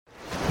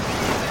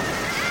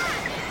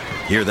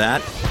Hear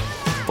that?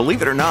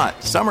 Believe it or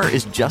not, summer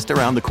is just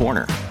around the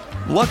corner.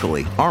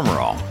 Luckily, Armor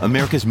All,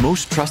 America's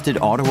most trusted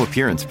auto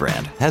appearance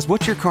brand, has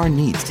what your car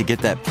needs to get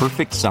that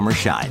perfect summer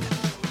shine.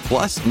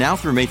 Plus, now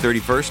through May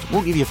 31st,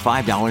 we'll give you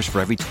 $5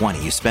 for every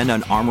 $20 you spend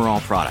on Armor All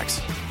products.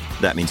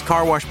 That means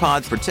car wash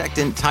pods,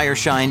 protectant, tire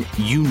shine,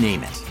 you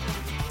name it.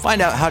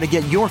 Find out how to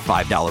get your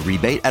 $5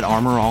 rebate at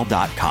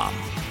armorall.com.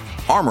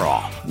 Armor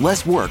All,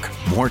 less work,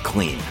 more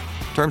clean.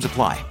 Terms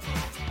apply.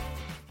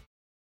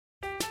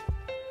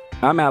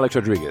 I'm Alex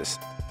Rodriguez.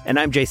 And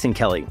I'm Jason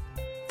Kelly.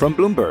 From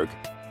Bloomberg,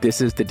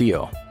 this is The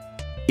Deal.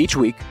 Each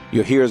week,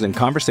 you'll hear us in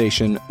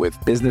conversation with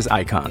business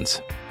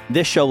icons.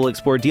 This show will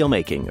explore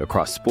deal-making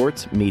across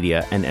sports,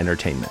 media, and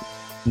entertainment.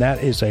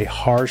 That is a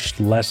harsh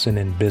lesson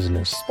in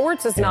business.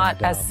 Sports is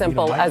not as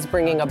simple as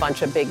bringing a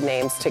bunch of big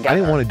names together. I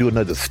didn't want to do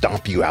another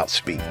stomp you out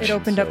speech. It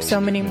opened up so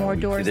many more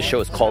doors. The show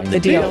is called The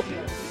Deal.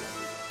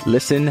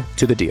 Listen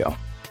to The Deal.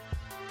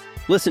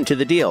 Listen to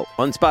The Deal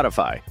on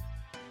Spotify.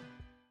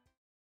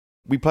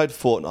 We played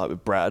Fortnite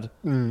with Brad,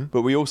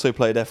 but we also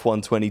played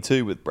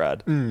F122 with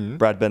Brad.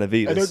 Brad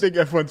Benavides. I don't think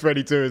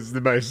F122 is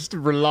the most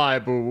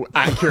reliable,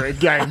 accurate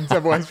game to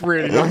what's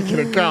really like in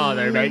a car,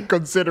 though, mate,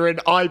 considering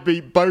I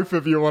beat both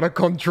of you on a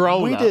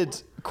controller. We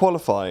did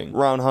qualifying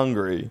round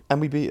Hungary,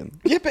 and we beat him.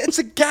 Yeah, but it's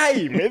a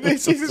game.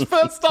 This is his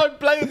first time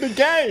playing the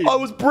game. I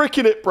was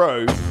bricking it,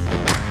 bro.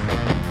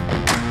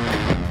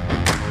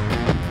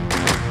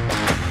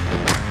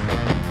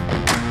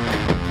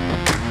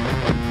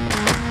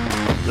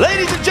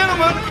 Ladies and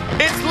gentlemen,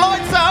 it's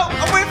lights out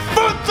and we're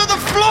foot to the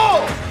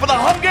floor for the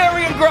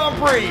Hungarian Grand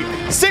Prix.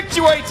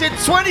 Situated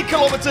 20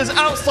 kilometres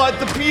outside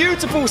the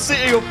beautiful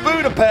city of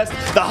Budapest,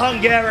 the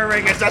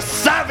Hungaroring is a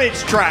savage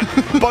track,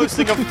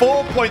 boasting a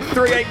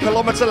 4.38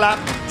 kilometre lap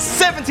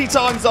 70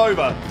 times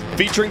over.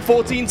 Featuring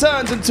 14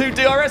 turns and 2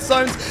 DRS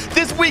zones,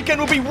 this weekend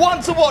will be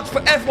one to watch for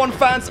F1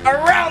 fans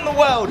around the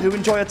world who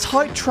enjoy a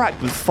tight track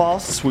with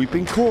fast,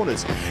 swooping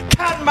corners.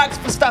 Can Max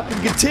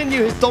Verstappen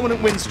continue his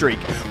dominant win streak?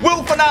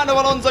 Will Fernando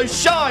Alonso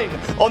shine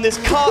on this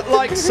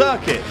kart-like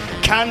circuit?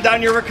 Can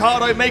Daniel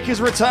Ricciardo make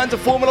his return to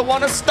Formula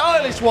One a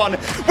stylish one?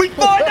 We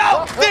find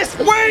out this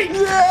week!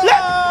 Yeah!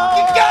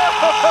 Let's go!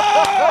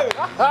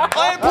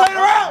 I ain't playing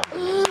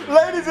around!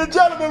 Ladies and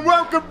gentlemen,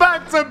 welcome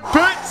back to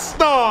Pit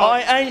Stop!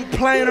 I ain't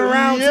playing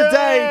around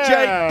today,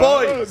 Jake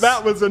Boyce.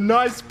 That was a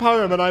nice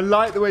poem, and I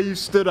like the way you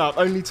stood up.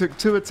 Only took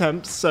 2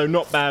 attempts, so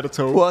not bad at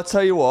all. Well, I'll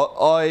tell you what,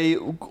 I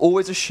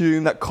always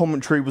assume that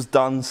commentary was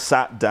done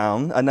sat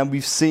down, and then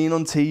we've seen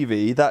on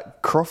TV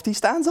that Crofty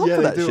stands up for that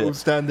shit. Yeah, they do it all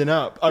standing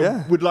up.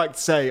 I would like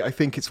to say, I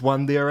think it's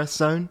 1 DRS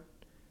zone.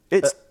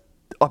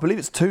 I believe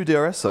it's 2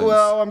 DRS zones.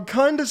 Well, I'm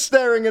kind of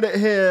staring at it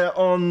here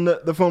on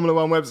the Formula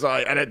One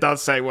website, and it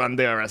does say 1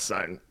 DRS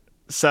zone.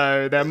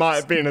 So there might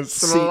have been a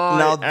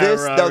slight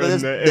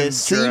there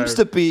seems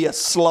to be a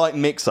slight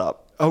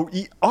mix-up. Oh,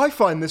 I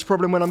find this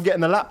problem when I'm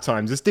getting the lap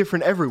times. It's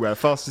different everywhere,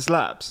 fastest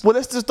laps. Well,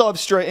 let's just dive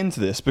straight into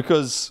this,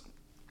 because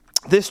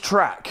this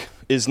track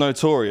is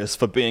notorious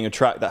for being a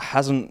track that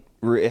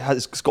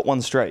it's got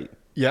one straight.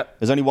 Yep.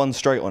 There's only one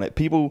straight on it.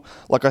 People,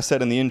 like I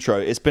said in the intro,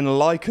 it's been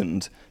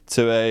likened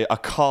to a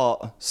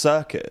kart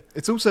circuit.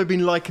 It's also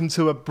been likened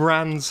to a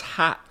Brands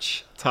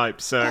Hatch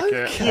type circuit.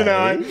 Okay. You know,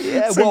 I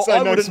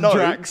wouldn't know,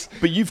 tracks.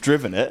 But you've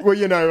driven it. Well,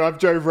 you know, I've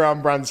drove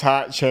around Brands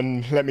Hatch,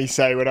 and let me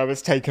say, when I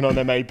was taking on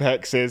them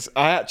Apexes,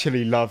 I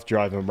actually loved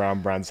driving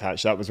around Brands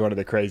Hatch. That was one of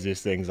the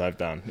craziest things I've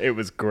done. It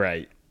was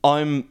great.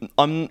 I'm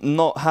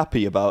not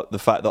happy about the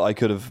fact that I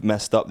could have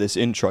messed up this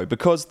intro,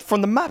 because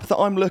from the map that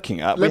I'm looking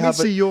at, Let me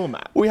see your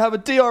map. We have a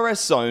DRS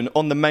zone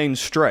on the main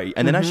straight,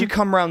 and then as you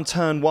come around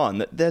turn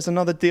 1, there's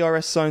another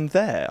DRS zone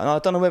there. And I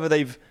don't know whether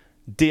they've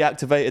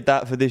deactivated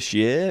that for this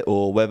year,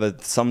 or whether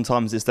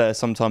sometimes it's there,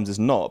 sometimes it's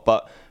not.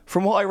 But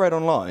from what I read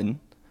online,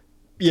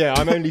 yeah,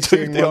 I'm only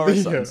seeing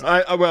DRS one. zones.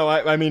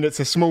 I mean, it's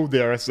a small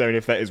DRS zone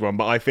if that is one,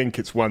 but I think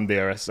it's 1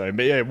 DRS zone.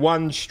 But yeah,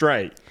 1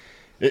 straight.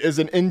 It is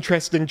an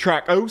interesting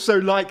track. I also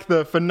like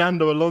the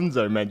Fernando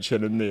Alonso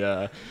mention in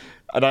the...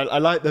 and I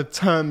like the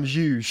terms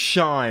used,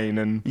 shine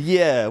and...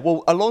 Yeah,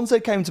 well, Alonso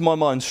came to my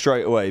mind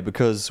straight away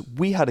because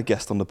we had a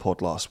guest on the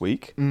pod last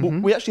week.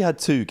 Well, we actually had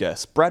 2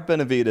 guests. Brad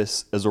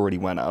Benavides has already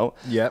went out.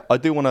 Yeah. I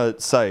do want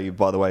to say,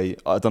 by the way,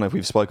 I don't know if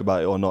we've spoke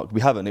about it or not. We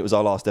haven't. It was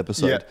our last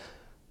episode. Yeah.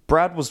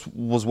 Brad was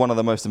one of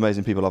the most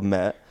amazing people I've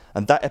met.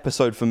 And that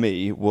episode for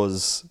me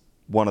was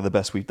one of the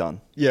best we've done.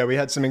 Yeah, we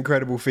had some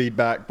incredible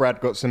feedback. Brad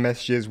got some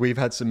messages. We've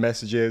had some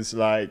messages.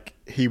 Like,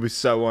 he was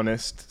so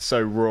honest,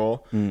 so raw.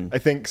 I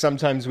think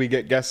sometimes we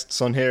get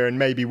guests on here and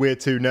maybe we're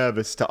too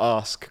nervous to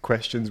ask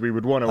questions we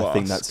would want to ask. I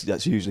think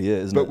that's usually it,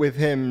 isn't it? But with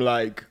him,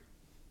 like,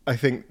 I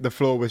think the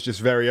floor was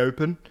just very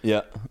open.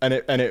 Yeah. And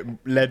it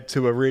led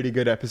to a really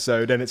good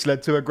episode, and it's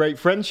led to a great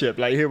friendship.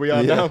 Like, here we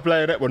are now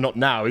playing it. Well, not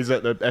now, he's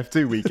at the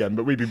F2 weekend,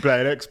 but we've been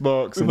playing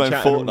Xbox and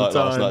chatting all the Fortnite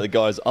time. last night. The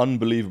guy's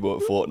unbelievable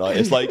at Fortnite.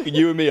 It's like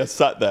you and me are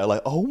sat there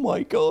like, oh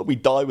my God, we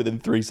die within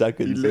 3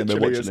 seconds. He And they're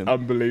literally watching is him.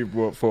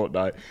 unbelievable at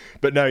Fortnite.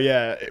 But no,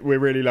 yeah, we're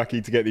really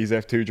lucky to get these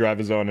F2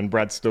 drivers on, and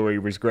Brad's story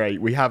was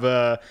great. We have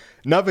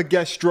another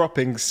guest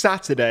dropping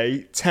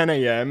Saturday, 10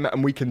 a.m,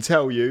 and we can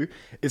tell you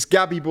it's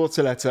Gabby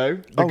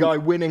Bortoletto, the guy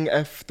winning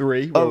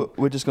F3. Well,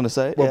 we're just going to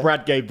say it? Well, Yeah.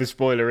 Brad gave the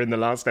spoiler in the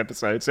last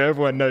episode, so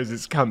everyone knows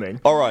it's coming.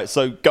 All right,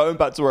 so going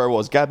back to where I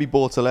was, Gabby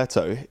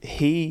Bortoletto,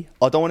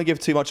 I don't want to give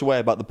too much away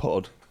about the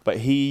pod, but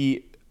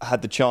he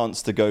had the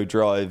chance to go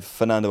drive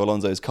Fernando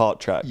Alonso's kart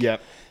track.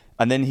 Yep.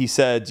 And then he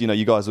said,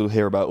 you guys will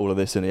hear about all of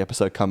this in the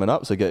episode coming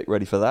up, so get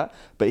ready for that.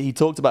 But he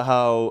talked about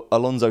how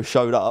Alonso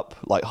showed up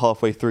like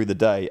halfway through the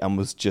day and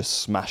was just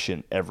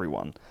smashing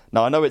everyone.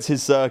 Now, I know it's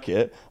his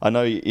circuit. I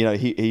know,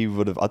 he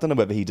would have, I don't know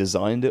whether he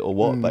designed it or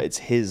what, but it's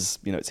his,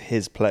 it's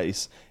his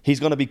place. He's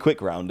going to be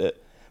quick around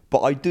it. But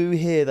I do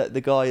hear that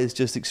the guy is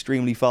just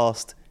extremely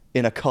fast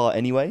in a car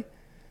anyway.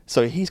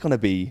 So he's going to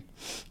be,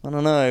 I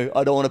don't know,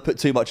 I don't want to put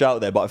too much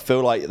out there, but I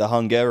feel like the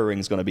Hungaroring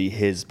is going to be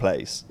his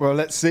place. Well,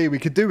 let's see. We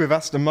could do with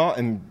Aston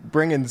Martin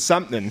bringing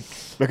something,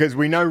 because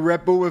we know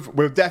Red Bull,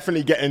 we'll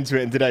definitely get into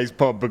it in today's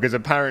pod, because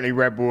apparently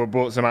Red Bull have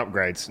bought some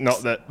upgrades.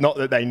 Not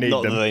that they need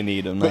them. Not that they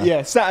need them, But no.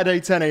 yeah,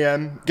 Saturday, 10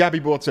 a.m, Gabby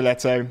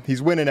Bortoletto.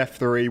 He's winning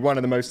F3, one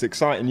of the most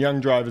exciting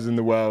young drivers in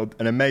the world.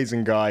 An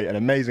amazing guy, an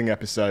amazing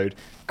episode.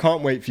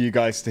 Can't wait for you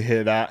guys to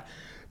hear that.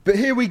 But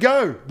here we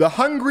go, the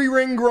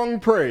Hungaroring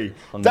Grand Prix.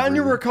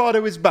 Daniel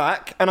Ricciardo is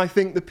back, and I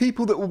think the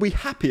people that will be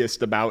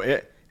happiest about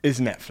it is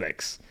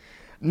Netflix.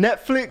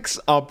 Netflix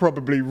are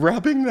probably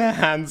rubbing their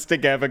hands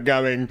together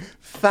going,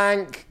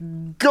 thank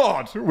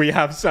God we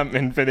have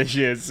something for this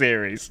year's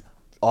series.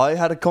 I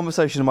had a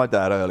conversation with my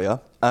dad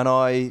earlier, and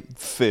I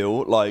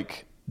feel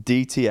like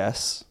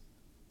DTS,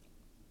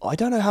 I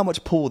don't know how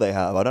much pull they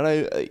have. I don't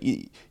know.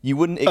 You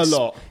wouldn't A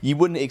lot. You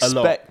wouldn't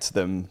expect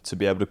them to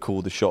be able to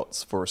call the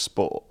shots for a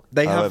sport.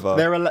 They're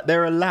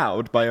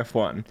allowed by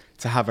F1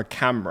 to have a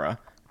camera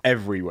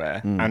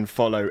everywhere and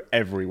follow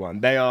everyone.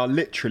 They are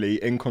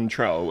literally in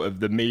control of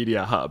the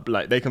media hub.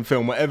 Like, they can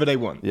film whatever they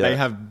want. Yeah. They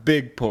have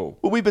big pull.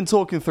 Well, we've been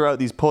talking throughout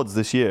these pods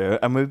this year,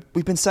 and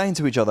we've been saying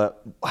to each other,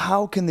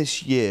 how can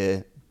this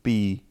year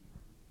be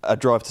a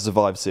Drive to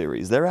Survive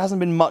series? There hasn't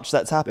been much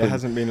that's happened. There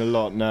hasn't been a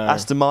lot, no.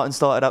 Aston Martin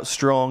started out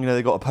strong.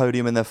 They got a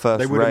podium in their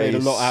first race. They would have made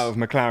a lot out of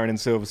McLaren and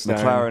Silverstone.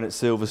 McLaren at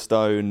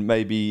Silverstone,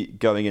 maybe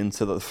going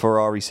into the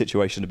Ferrari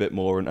situation a bit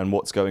more and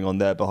what's going on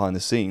there behind the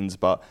scenes.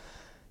 But,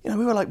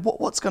 we were like,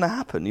 what's going to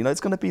happen?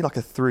 It's going to be like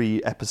a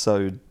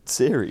 3-episode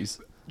series.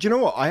 Do you know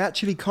what? I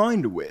actually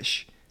kind of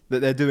wish that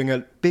they're doing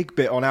a big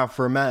bit on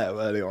Alfa Romeo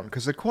early on,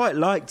 because I quite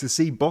like to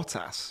see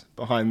Bottas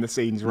behind the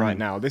scenes right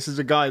now. This is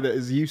a guy that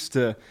is used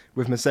to,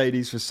 with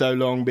Mercedes for so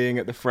long, being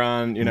at the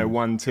front,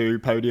 1-2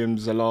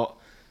 podiums a lot.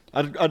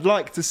 I'd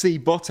like to see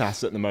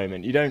Bottas at the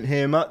moment. You don't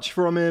hear much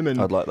from him,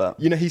 and I'd like that.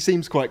 He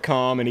seems quite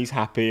calm and he's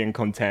happy and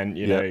content.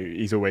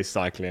 He's always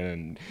cycling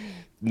and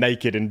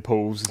naked in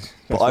pools.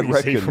 That's what you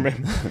see from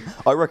him.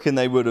 I reckon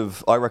they would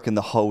have. I reckon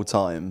the whole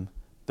time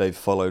they've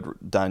followed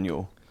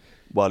Daniel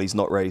while he's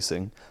not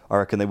racing, I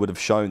reckon they would have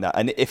shown that.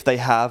 And if they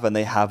have, and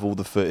they have all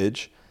the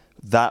footage,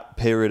 that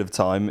period of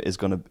time is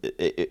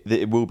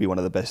it will be one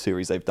of the best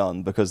series they've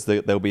done, because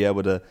they'll be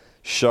able to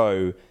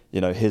show,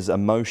 his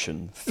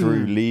emotion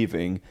through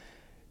leaving.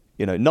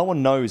 No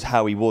one knows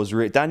how he was.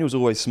 Daniel's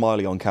always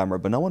smiley on camera,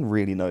 but no one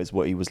really knows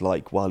what he was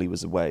like while he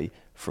was away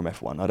from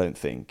F1, I don't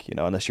think,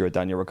 unless you're a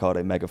Daniel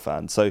Ricciardo mega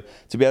fan. So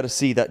to be able to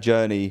see that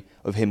journey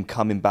of him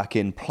coming back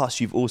in,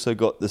 plus you've also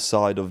got the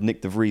side of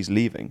Nick de Vries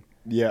leaving.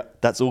 Yeah.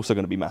 That's also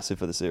going to be massive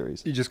for the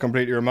series. You just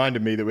completely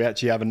reminded me that we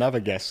actually have another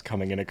guest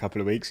coming in a couple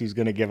of weeks who's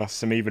going to give us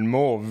some even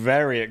more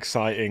very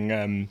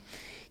exciting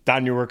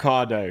Daniel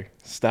Ricciardo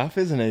stuff,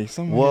 isn't he?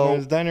 Someone who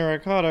knows Daniel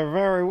Ricciardo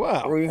very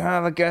well. We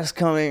have a guest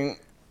coming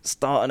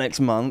starting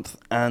next month,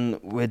 and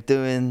we're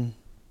doing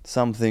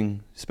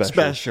something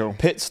special.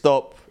 Pit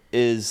Stop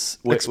is...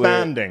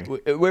 Expanding.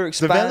 We're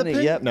expanding,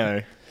 Developing? yep.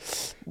 No.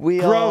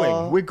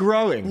 We're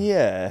growing.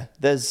 Yeah.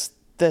 There's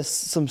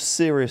some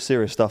serious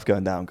stuff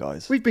going down,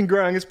 guys. We've been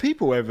growing as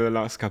people over the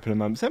last couple of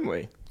months, haven't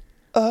we?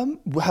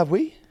 Have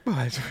we?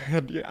 Well,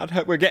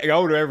 we're getting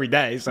older every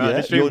day, so I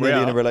assume you're we nearly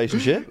are. in a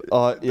relationship.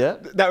 Yeah.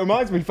 That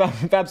reminds me,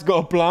 Fab's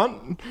got a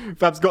plant.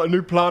 Fab's got a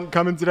new plant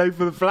coming today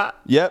for the flat.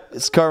 Yep,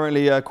 it's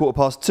currently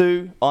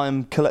 2:15.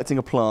 I'm collecting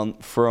a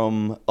plant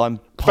from...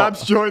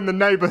 Fab's joined the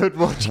Neighbourhood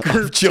Watch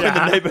group. Joined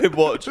the Neighbourhood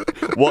Watch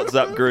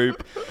WhatsApp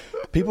group.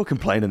 People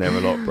complaining there a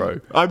lot, bro.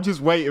 I'm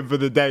just waiting for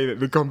the day that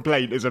the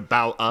complaint is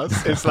about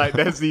us. It's like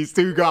there's these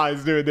two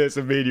guys doing this,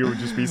 and media will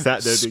just be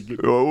sat there thinking,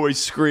 We're always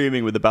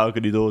screaming with the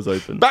balcony doors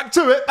open. back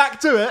to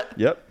it.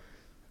 Yep.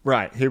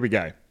 Right, here we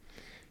go.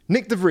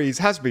 Nick de Vries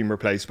has been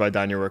replaced by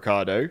Daniel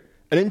Ricciardo.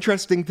 An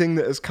interesting thing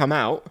that has come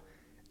out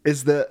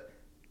is that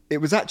it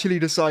was actually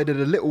decided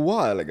a little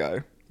while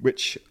ago,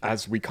 which,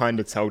 as we kind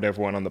of told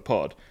everyone on the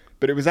pod,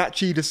 but it was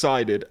actually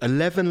decided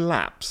 11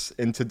 laps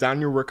into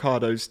Daniel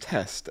Ricciardo's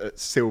test at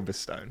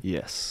Silverstone.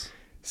 Yes.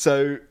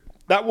 So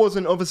that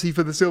wasn't obviously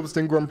for the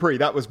Silverstone Grand Prix.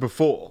 That was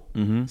before.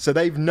 Mm-hmm. So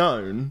they've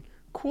known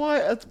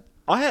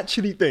I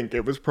actually think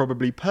it was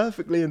probably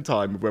perfectly in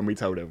time with when we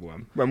told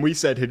everyone. When we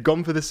said he'd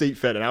gone for the seat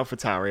fit in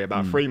AlphaTauri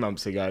about 3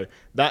 months ago,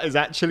 that is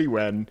actually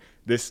when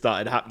this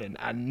started happening,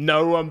 and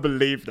no one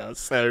believed us.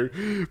 So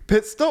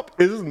Pit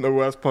Stop isn't the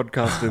worst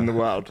podcast in the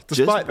world,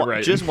 despite the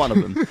rating. Just one of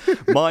them.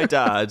 My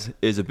dad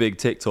is a big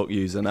TikTok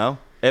user now.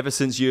 Ever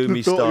since you and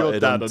me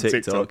started on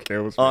TikTok.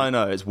 I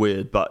know, it's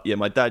weird, but yeah,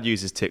 my dad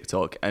uses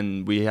TikTok,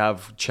 and we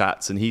have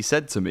chats, and he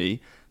said to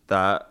me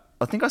that,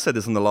 I think I said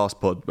this on the last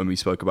pod when we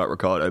spoke about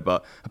Ricciardo,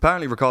 but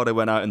apparently Ricciardo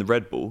went out in the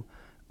Red Bull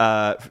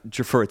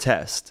for a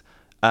test,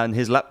 and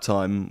his lap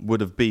time would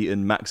have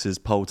beaten Max's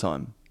pole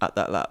time at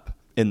that lap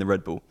in the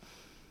Red Bull.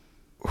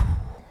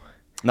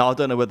 Now, I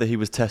don't know whether he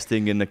was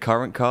testing in the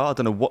current car. I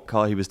don't know what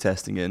car he was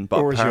testing in. But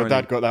or has your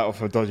dad got that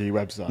off a dodgy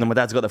website? No, my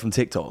dad's got that from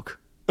TikTok.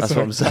 That's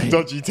what I'm saying. A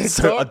dodgy TikTok?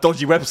 So, a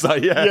dodgy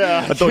website,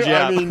 yeah. A dodgy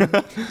app. I mean,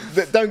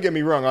 don't get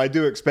me wrong. I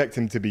do expect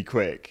him to be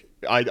quick.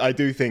 I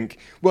do think,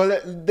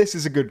 well, this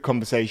is a good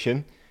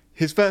conversation.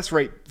 His first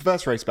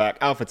race back,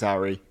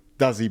 AlphaTauri,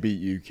 does he beat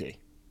Yuki?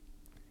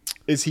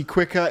 Is he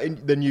quicker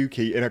than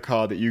Yuki in a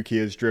car that Yuki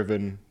has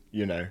driven,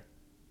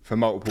 for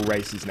multiple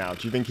races now?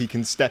 Do you think he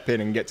can step in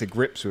and get to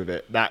grips with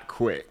it that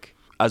quick?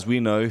 As we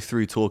know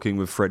through talking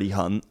with Freddie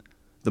Hunt,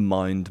 the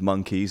mind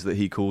monkeys that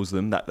he calls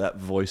them, that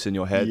voice in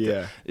your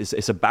head,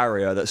 it's a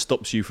barrier that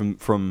stops you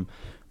from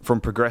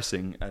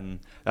progressing, and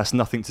that's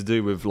nothing to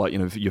do with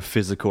your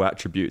physical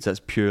attributes.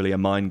 That's purely a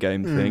mind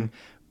game thing.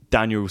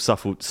 Daniel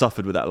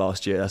suffered with that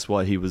last year. That's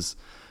why he was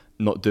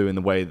not doing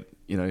the way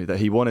that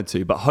he wanted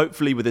to. But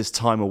hopefully, with his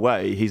time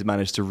away, he's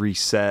managed to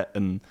reset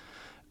and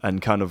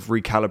kind of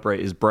recalibrate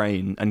his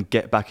brain and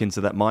get back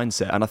into that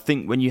mindset. And I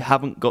think when you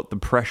haven't got the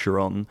pressure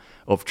on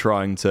of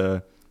trying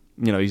to,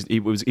 he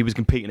was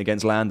competing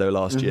against Lando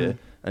last year,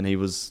 and he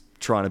was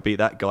trying to beat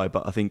that guy.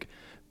 But I think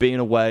being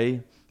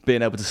away,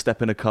 being able to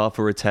step in a car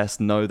for a test,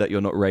 know that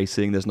you're not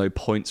racing, there's no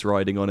points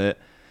riding on it,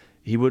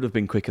 he would have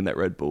been quick in that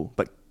Red Bull.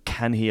 But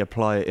can he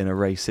apply it in a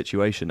race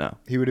situation now?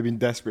 He would have been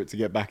desperate to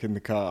get back in the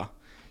car.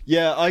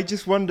 Yeah, I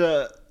just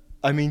wonder,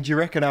 do you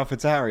reckon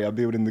AlphaTauri are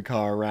building the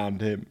car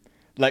around him?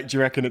 Do you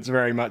reckon it's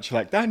very much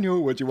like,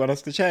 Daniel, what do you want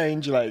us to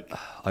change? I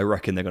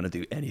reckon they're going to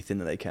do anything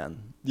that they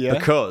can. Yeah.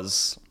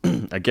 Because,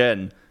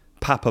 again,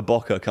 Papa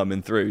Bocca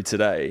coming through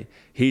today,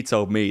 he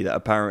told me that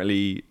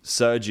apparently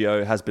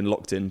Sergio has been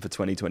locked in for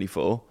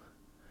 2024,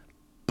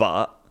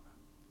 but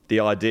the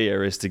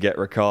idea is to get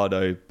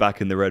Ricciardo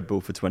back in the Red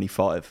Bull for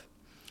 25.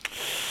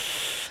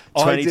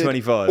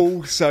 2025.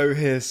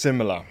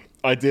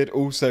 I did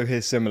also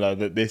hear similar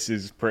that this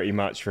is pretty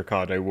much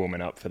Ricciardo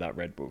warming up for that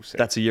Red Bull seat.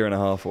 That's a year and a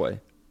half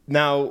away.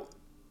 Now,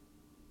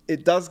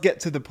 it does get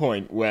to the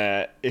point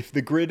where if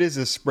the grid is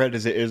as spread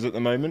as it is at the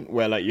moment,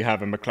 where you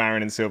have a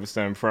McLaren and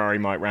Silverstone, Ferrari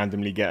might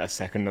randomly get a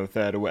second or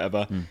third or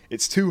whatever,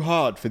 it's too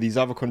hard for these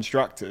other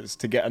constructors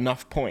to get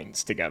enough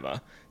points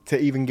together to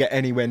even get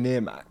anywhere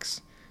near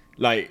Max.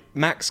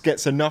 Max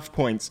gets enough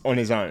points on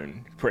his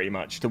own, pretty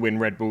much, to win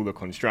Red Bull the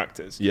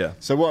constructors. Yeah.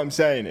 So what I'm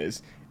saying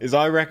is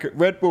I reckon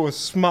Red Bull is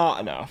smart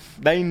enough.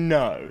 They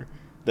know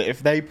that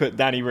if they put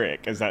Danny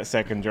Rick as that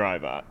second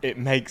driver, it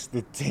makes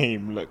the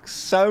team look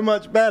so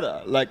much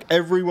better.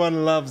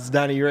 Everyone loves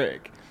Danny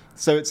Rick.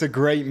 So it's a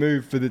great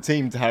move for the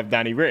team to have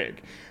Danny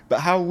Rick. But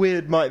how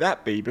weird might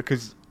that be?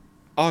 Because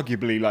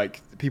arguably,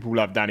 people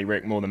love Danny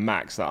Rick more than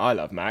Max. I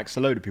love Max.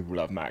 A load of people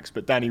love Max.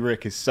 But Danny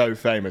Rick is so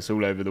famous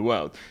all over the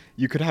world.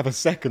 You could have a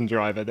second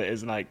driver that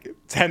is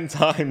 10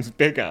 times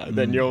bigger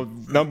than your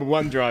number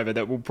one driver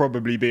that will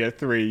probably be a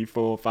 3,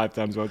 4, 5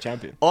 times world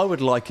champion. I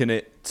would liken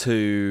it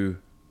to...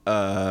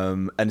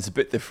 and it's a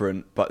bit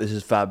different, but this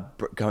is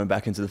Fab going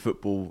back into the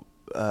football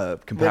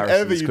comparisons.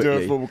 Whenever you quickly.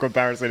 do a football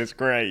comparison, it's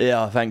great.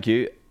 Yeah, thank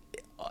you.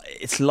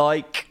 It's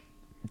like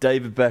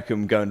David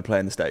Beckham going to play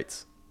in the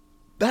States.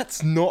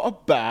 That's not a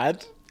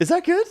bad... Is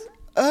that good?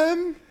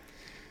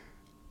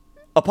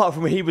 Apart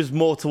from he was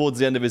more towards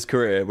the end of his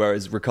career,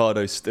 whereas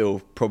Ricciardo's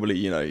still probably,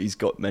 he's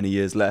got many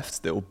years left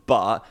still.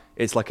 But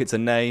it's it's a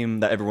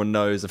name that everyone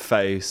knows, a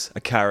face, a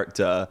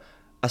character,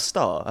 a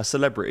star, a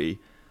celebrity.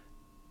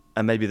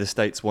 And maybe the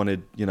States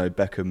wanted,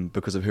 Beckham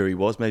because of who he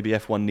was. Maybe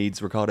F1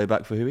 needs Ricciardo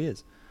back for who he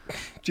is.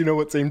 Do you know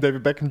what team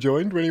David Beckham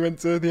joined when he went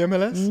to the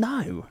MLS?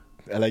 No.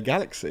 LA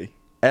Galaxy.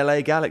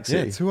 LA Galaxy?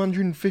 Yeah,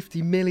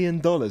 $250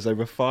 million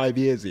over 5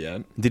 years he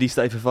earned. Did he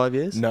stay for 5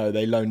 years? No,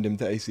 they loaned him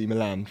to AC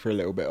Milan for a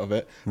little bit of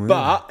it. Really?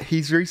 But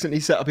he's recently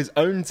set up his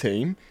own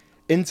team,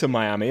 Inter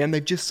Miami, and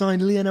they've just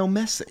signed Lionel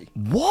Messi.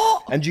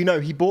 What? And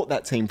he bought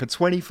that team for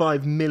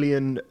 $25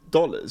 million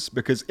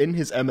because in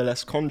his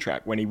MLS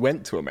contract, when he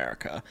went to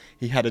America,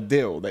 he had a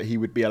deal that he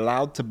would be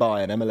allowed to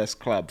buy an MLS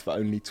club for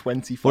only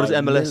 $25 What does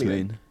MLS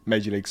million. mean?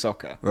 Major League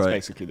Soccer. Right. It's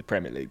basically the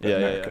Premier League, but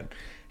American. Yeah.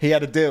 He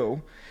had a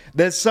deal.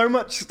 There's so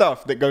much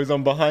stuff that goes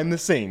on behind the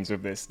scenes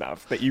with this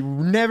stuff that you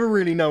never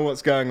really know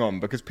what's going on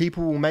because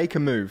people will make a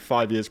move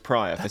 5 years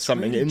prior for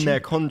something really in their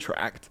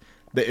contract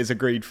that is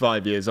agreed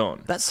 5 years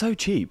on. That's so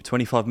cheap.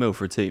 25 mil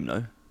for a team,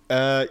 no?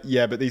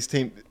 Yeah, but these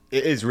teams,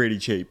 it is really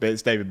cheap. But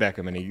it's David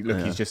Beckham, and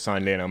he's just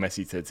signed Lionel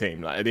Messi to the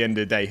team. Like, at the end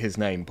of the day, his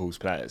name pulls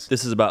players.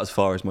 This is about as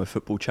far as my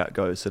football chat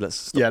goes. So let's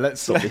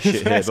stop this shit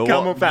here. Let's But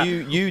come off that.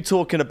 You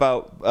talking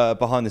about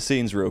behind the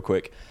scenes real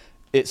quick?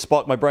 It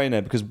sparked my brain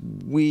there because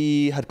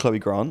we had Chloe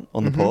Grant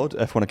on the pod,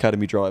 F1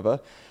 Academy driver.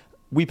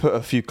 We put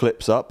a few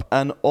clips up,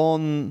 and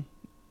on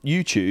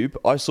YouTube,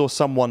 I saw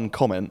someone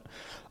comment,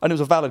 and it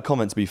was a valid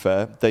comment to be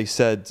fair. They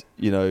said,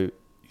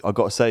 I've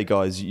got to say,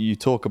 guys, you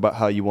talk about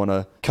how you want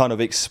to kind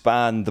of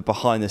expand the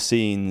behind the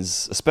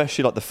scenes,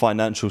 especially like the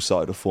financial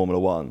side of Formula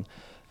One.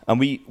 And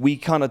we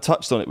kind of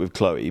touched on it with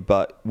Chloe,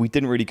 but we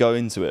didn't really go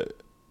into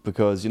it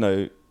because,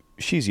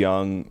 she's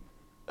young,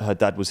 her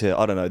dad was here.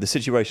 I don't know, the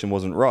situation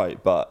wasn't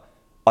right, but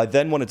I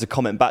then wanted to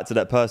comment back to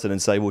that person and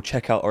say, well,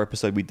 check out our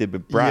episode we did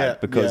with Brad,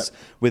 because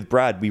with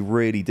Brad, we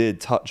really did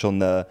touch on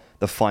the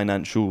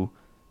financial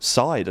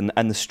side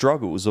and the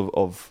struggles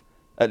of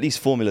at least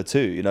Formula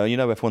 2,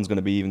 F1's going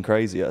to be even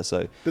crazier.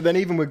 So, but then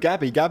even with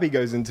Gabby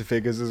goes into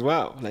figures as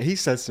well. Like, he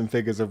says some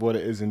figures of what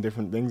it is in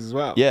different things as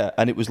well. Yeah,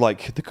 and it was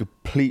like the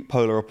complete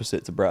polar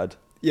opposite to Brad.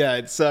 Yeah,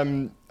 it's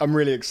I'm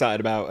really excited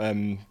about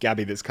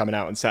Gabby that's coming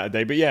out on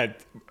Saturday. But yeah,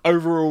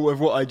 overall of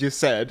what I just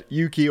said,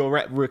 Yuki or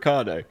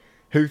Ricciardo,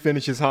 who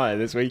finishes higher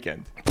this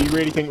weekend? Do you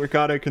really think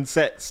Ricciardo can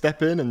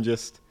step in and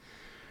just...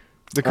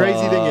 The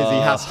crazy thing is he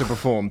has to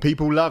perform.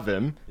 People love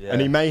him, and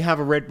he may have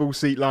a Red Bull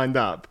seat lined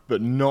up,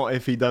 but not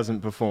if he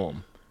doesn't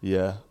perform.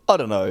 Yeah, I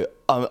don't know.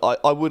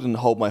 I wouldn't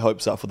hold my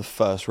hopes up for the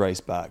first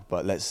race back,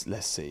 but let's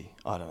see.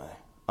 I don't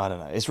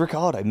know. It's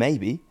Ricciardo,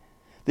 maybe.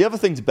 The other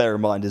thing to bear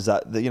in mind is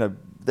that they're going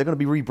to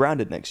be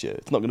rebranded next year.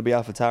 It's not going to be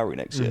AlphaTauri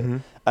next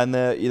year, and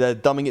they're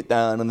dumbing it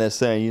down and they're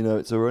saying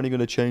it's only going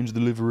to change the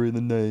livery and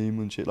the name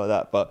and shit like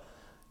that. But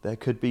there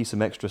could be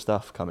some extra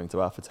stuff coming to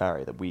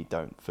AlphaTauri that we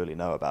don't fully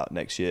know about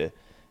next year.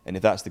 And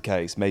if that's the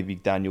case, maybe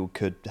Daniel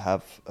could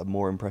have a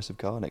more impressive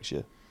car next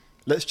year.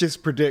 Let's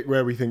just predict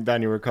where we think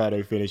Daniel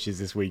Ricciardo finishes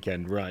this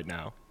weekend right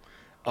now.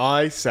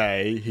 I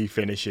say he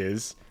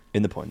finishes...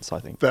 in the points, I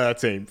think.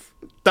 13th.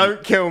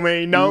 Don't kill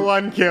me. No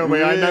one kill me.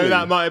 Really? I know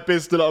that might have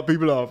pissed a lot of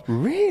people off.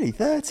 Really?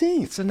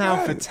 13th? It's an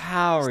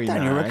AlphaTauri,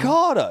 Daniel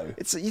Ricciardo.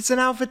 It's an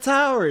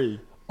AlphaTauri.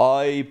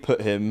 I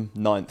put him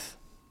 9th.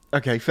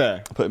 Okay,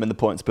 fair. I put him in the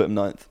points, put him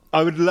 9th.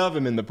 I would love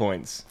him in the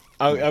points.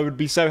 I would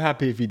be so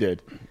happy if he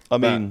did. I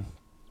mean...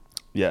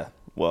 yeah,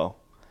 well,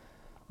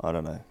 I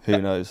don't know.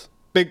 Who knows?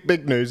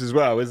 Big news as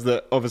well is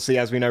that, obviously,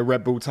 as we know,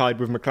 Red Bull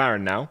tied with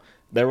McLaren now.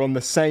 They're on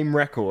the same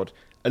record.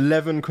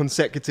 11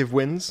 consecutive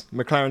wins.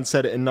 McLaren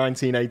said it in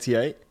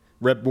 1988.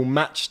 Red Bull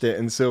matched it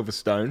in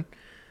Silverstone.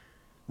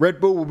 Red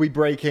Bull will be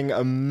breaking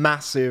a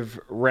massive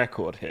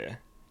record here.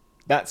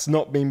 That's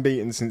not been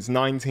beaten since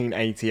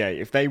 1988.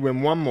 If they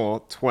win one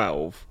more,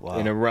 12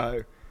 in a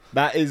row.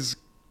 That is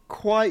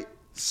quite...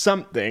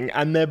 something,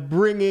 and they're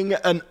bringing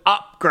an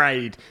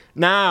upgrade.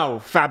 Now,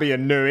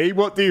 Fabian Nui,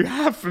 what do you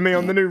have for me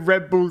on the new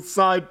Red Bull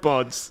side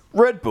pods?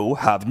 Red Bull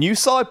have new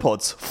side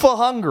pods for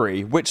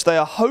Hungary, which they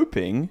are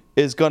hoping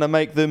is going to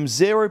make them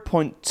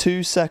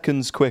 0.2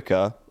 seconds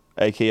quicker,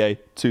 aka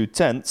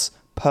 0.2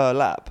 per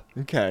lap.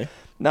 Okay.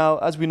 Now,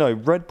 as we know,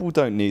 Red Bull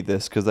don't need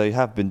this because they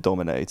have been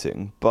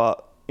dominating,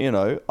 but,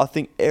 I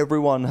think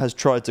everyone has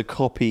tried to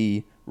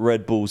copy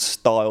Red Bull's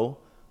style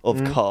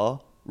of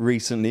car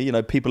recently.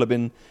 People have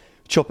been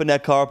chopping their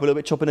car up a little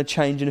bit, chopping and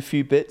changing a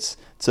few bits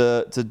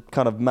to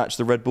kind of match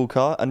the Red Bull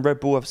car. And Red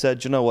Bull have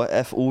said, you know what,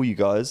 F all you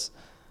guys.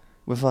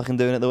 We're fucking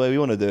doing it the way we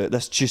want to do it.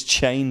 Let's just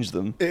change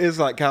them. It is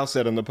like Cal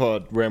said on the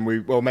pod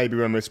maybe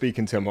when we're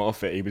speaking to him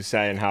off it, he was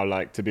saying how,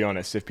 like, to be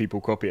honest, if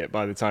people copy it,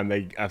 by the time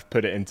they have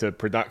put it into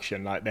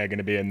production, like, they're going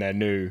to be in their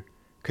new...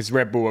 Because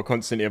Red Bull are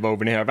constantly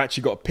evolving here. I've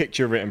actually got a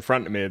picture of it in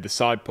front of me of the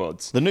side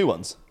pods. The new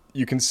ones?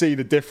 You can see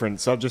the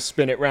difference. I'll just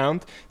spin it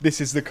round. This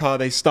is the car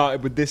they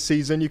started with this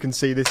season. You can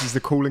see this is the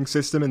cooling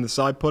system in the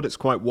side pod. It's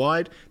quite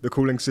wide. The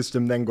cooling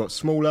system then got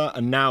smaller,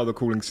 and now the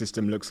cooling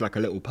system looks like a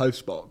little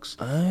post box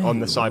on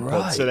the side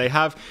pod. So they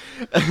have...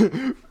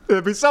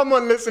 There'll be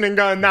someone listening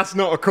going, that's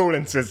not a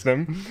cooling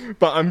system.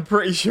 But I'm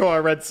pretty sure I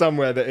read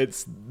somewhere that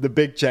it's the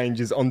big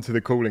changes onto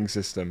the cooling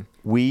system.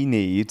 We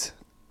need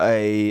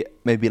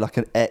maybe like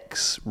an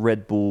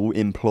ex-Red Bull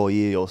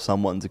employee or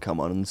someone to come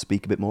on and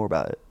speak a bit more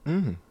about it.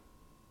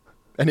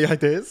 Any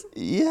ideas?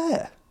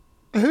 Yeah.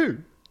 Who?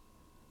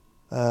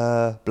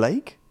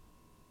 Blake?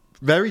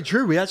 Very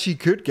true. We actually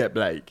could get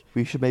Blake.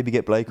 We should maybe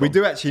get Blake on. We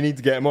do actually need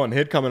to get him on.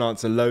 He'd come and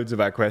answer loads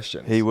of our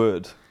questions. He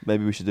would.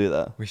 Maybe we should do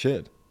that. We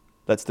should.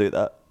 Let's do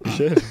that. We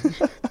should.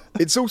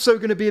 It's also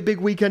going to be a big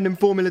weekend in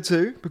Formula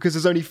 2 because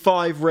there's only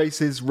 5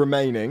 races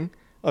remaining.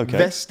 Okay.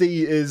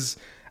 Vesti is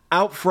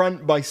out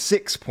front by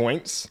 6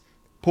 points.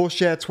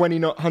 Porsche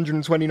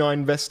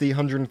 129, Vesti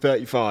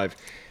 135.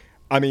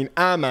 I mean,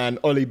 our man,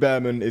 Ollie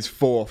Behrman, is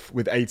 4th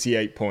with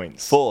 88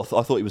 points. 4th?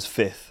 I thought he was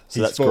 5th.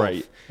 So that's 4th.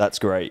 Great. That's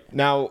great.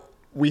 Now,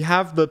 we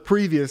have the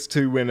previous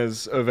 2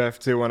 winners of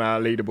F2 on our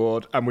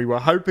leaderboard, and we were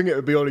hoping it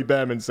would be Ollie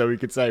Behrman so we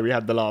could say we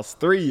had the last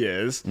 3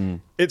 years.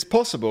 It's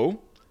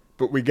possible,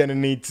 but we're going to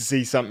need to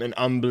see something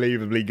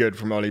unbelievably good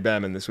from Ollie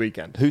Behrman this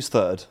weekend. Who's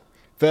third?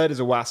 Third is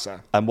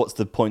Iwasa. And what's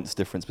the points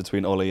difference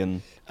between Ollie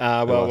and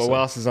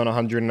Iwasa's on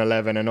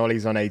 111 and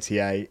Ollie's on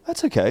 88.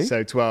 That's okay.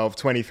 So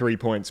 23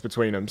 points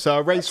between them. So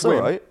a race win.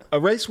 All right. A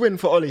race win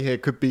for Ollie here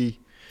could be.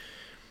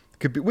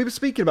 We were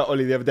speaking about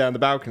Ollie the other day on the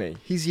balcony.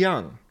 He's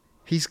young.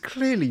 He's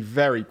clearly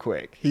very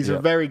quick. He's a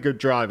very good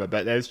driver,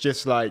 but there's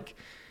just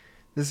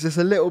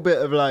a little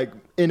bit of like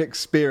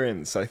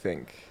inexperience, I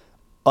think.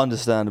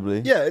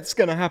 Understandably. Yeah, it's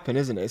going to happen,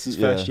 isn't it? It's his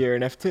first year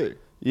in F2.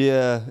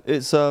 Yeah,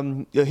 it's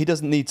he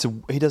doesn't need to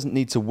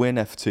win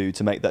F2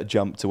 to make that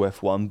jump to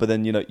F1. But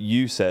then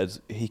you said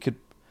he could.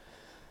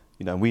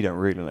 We don't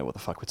really know what the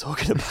fuck we're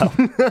talking about.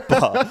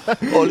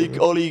 But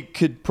Ollie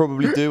could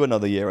probably do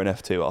another year in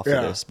F2 after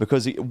this,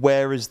 because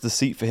where is the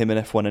seat for him in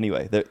F1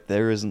 anyway?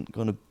 There isn't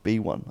going to be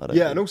one. I don't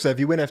think. And also if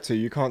you win F2,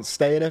 you can't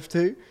stay in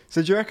F2.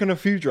 So do you reckon a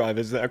few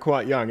drivers that are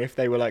quite young, if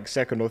they were like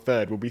second or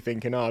third, will be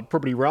thinking, I'd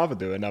probably rather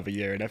do another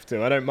year in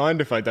F2. I don't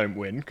mind if I don't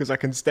win because I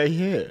can stay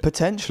here.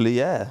 Potentially,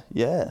 yeah.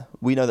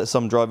 We know that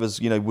some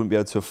drivers, wouldn't be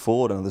able to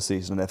afford another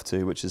season in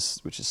F2, which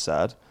is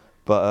sad.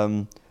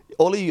 But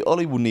Ollie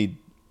will need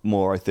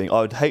more, I think.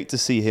 I would hate to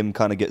see him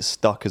kind of get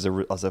stuck as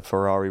a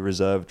Ferrari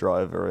reserve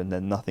driver and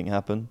then nothing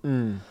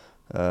happen.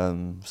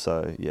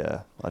 So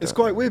yeah, it's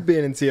quite weird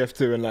being in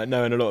TF2 and like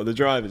knowing a lot of the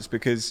drivers,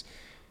 because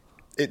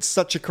it's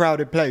such a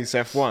crowded place,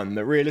 F1,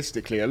 that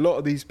realistically a lot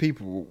of these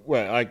people,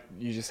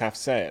 you just have to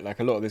say it, like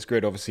a lot of this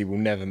grid obviously will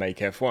never make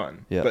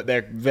F1, but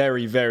they're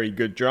very, very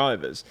good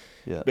drivers.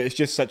 But it's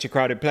just such a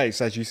crowded place,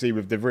 as you see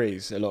with De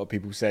Vries. A lot of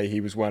people say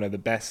he was one of the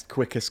best,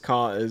 quickest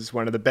karters,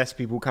 one of the best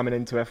people coming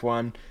into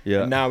F1.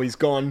 And now he's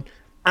gone,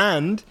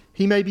 and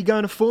he may be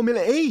going to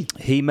Formula E.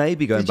 He may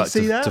be going back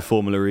to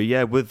Formula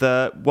E, with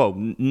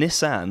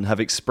Nissan have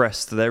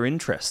expressed their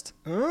interest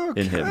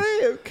in him.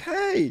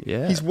 Okay.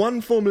 Yeah. He's won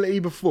Formula E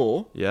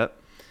before. Yeah.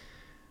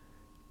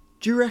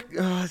 Do you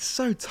reckon? It's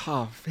so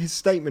tough. His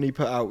statement he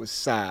put out was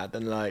sad,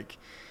 and like,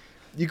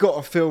 you got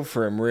to feel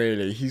for him,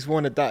 really. He's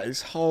wanted that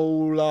his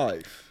whole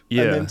life.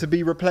 Yeah. And then to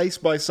be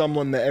replaced by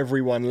someone that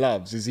everyone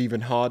loves is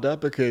even harder,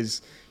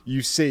 because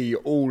you see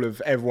all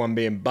of everyone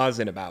being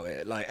buzzing about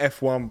it. Like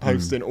F1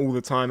 posting all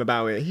the time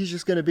about it. He's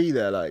just going to be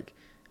there like,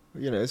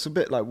 it's a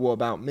bit like, what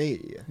about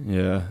me?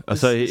 Yeah.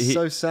 It's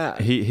so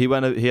sad. He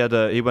went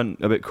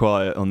a bit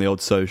quiet on the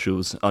old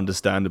socials,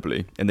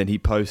 understandably. And then he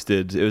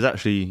posted, it was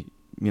actually,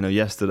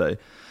 yesterday,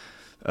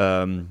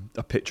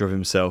 a picture of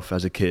himself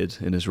as a kid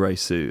in his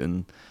race suit,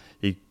 and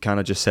he kind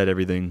of just said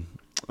everything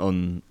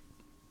on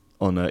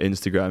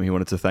Instagram. He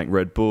wanted to thank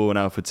Red Bull and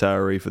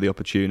AlphaTauri for the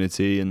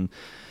opportunity, and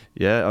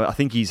I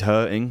think he's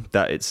hurting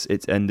that it's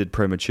ended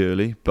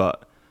prematurely.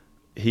 But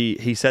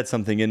he said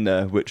something in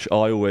there which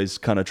I always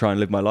kind of try and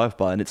live my life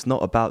by, and it's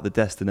not about the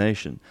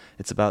destination;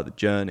 it's about the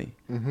journey.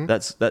 Mm-hmm.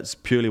 That's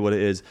purely what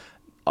it is.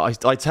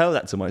 I tell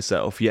that to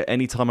myself, yet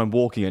anytime I'm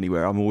walking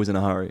anywhere, I'm always in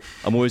a hurry.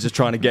 I'm always just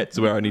trying to get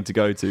to where I need to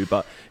go to.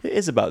 But it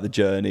is about the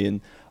journey,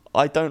 and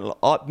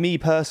me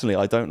personally,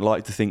 I don't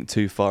like to think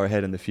too far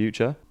ahead in the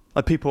future.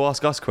 Like, people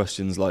ask us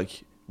questions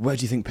like, where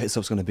do you think pit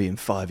stop's going to be in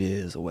 5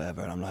 years or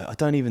whatever? And I'm like, I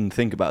don't even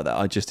think about that.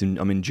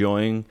 I'm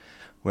enjoying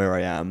where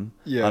I am.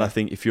 Yeah. And I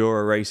think if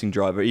you're a racing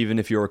driver, even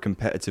if you're a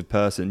competitive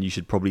person, you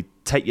should probably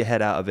take your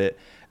head out of it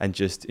and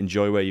just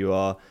enjoy where you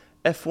are.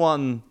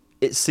 F1,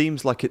 it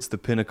seems like it's the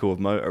pinnacle of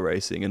motor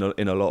racing in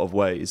a lot of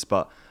ways.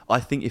 But I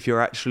think if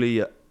you're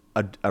actually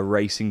a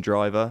racing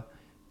driver,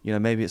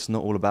 maybe it's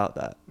not all about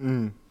that.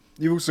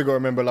 You've also got to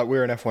remember, like,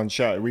 we're an F1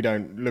 show. We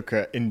don't look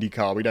at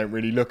IndyCar. We don't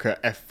really look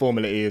at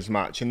Formula E as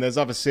much. And there's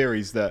other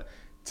series that,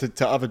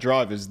 to other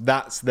drivers,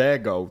 that's their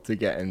goal to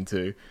get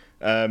into.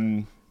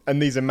 And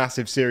these are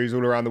massive series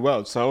all around the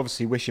world. So I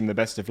obviously wish him the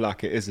best of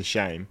luck. It is a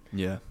shame.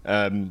 Yeah.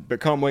 But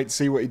can't wait to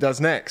see what he does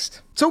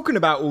next. Talking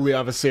about all the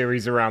other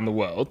series around the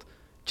world,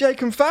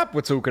 Jake and Fab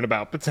were talking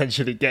about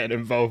potentially getting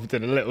involved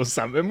in a little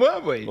something,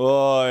 weren't we?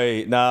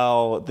 Oi,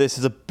 now, this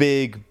is a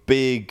big,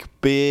 big,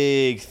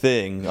 big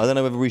thing. I don't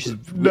know whether we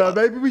should... No,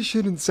 maybe we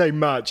shouldn't say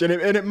much. And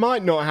it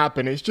might not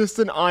happen. It's just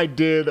an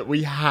idea that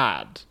we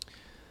had.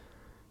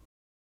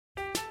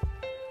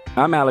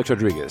 I'm Alex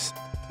Rodriguez.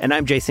 And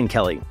I'm Jason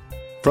Kelly.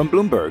 From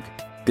Bloomberg,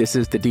 this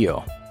is The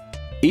Deal.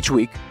 Each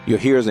week, you'll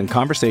hear us in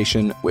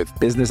conversation with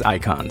business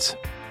icons.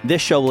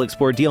 This show will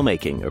explore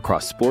deal-making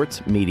across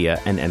sports,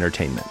 media, and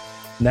entertainment.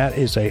 That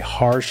is a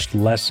harsh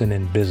lesson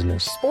in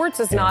business. Sports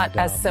is not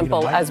as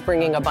simple as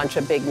bringing a bunch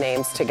of big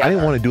names together. I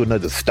didn't want to do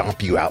another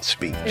stomp you out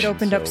speech. It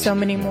opened up so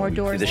many more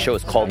doors. The show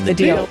is called The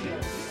Deal.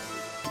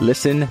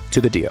 Listen to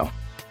The Deal.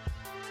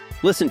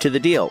 Listen to The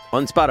Deal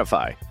on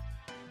Spotify.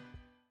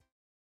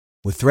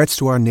 With threats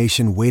to our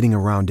nation waiting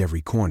around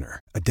every corner,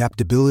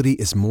 adaptability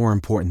is more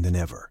important than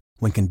ever.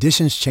 When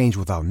conditions change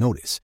without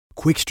notice,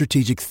 quick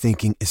strategic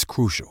thinking is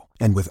crucial.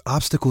 And with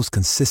obstacles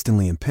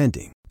consistently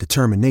impending,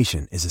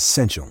 determination is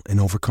essential in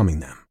overcoming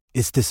them.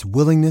 It's this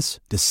willingness,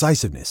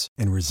 decisiveness,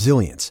 and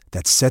resilience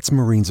that sets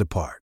Marines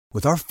apart.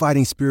 With our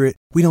fighting spirit,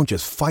 we don't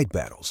just fight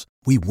battles,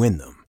 we win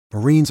them.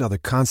 Marines are the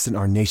constant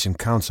our nation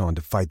counts on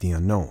to fight the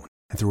unknown.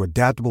 And through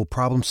adaptable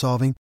problem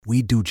solving,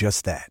 we do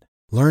just that.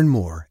 Learn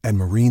more at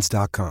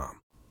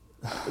marines.com.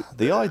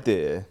 The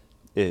idea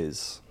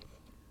is,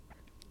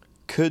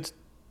 could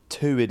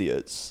two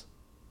idiots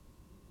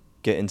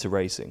get into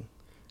racing?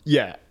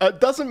 Yeah, it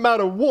doesn't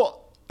matter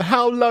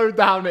how low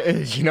down it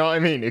is, you know what I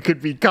mean? It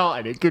could be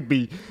karting, it could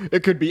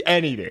be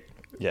anything.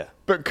 Yeah.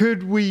 But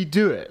could we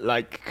do it?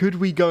 Like, could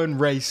we go and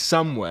race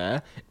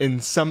somewhere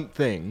in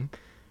something?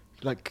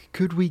 Like,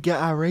 could we get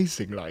our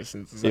racing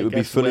license? It would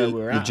be fully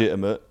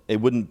legitimate.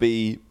 It wouldn't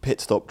be pit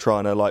stop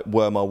trying to like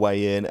worm our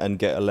way in and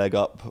get a leg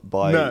up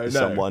by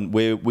someone.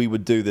 No. We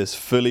would do this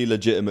fully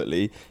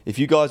legitimately. If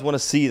you guys want to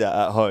see that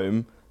at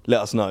home,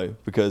 let us know,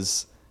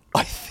 because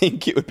I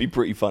think it would be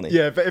pretty funny.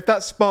 Yeah, but if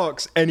that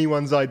sparks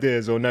anyone's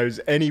ideas or knows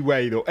any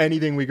way or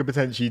anything we could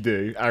potentially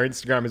do, our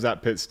Instagram is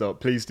 @pitstop.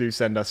 Please do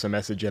send us a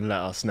message and let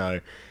us know.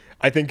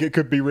 I think it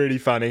could be really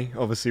funny.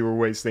 Obviously, we're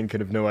always thinking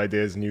of new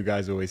ideas, and you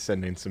guys always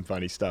send in some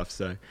funny stuff.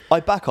 So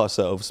I back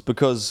ourselves,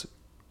 because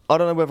I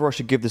don't know whether I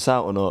should give this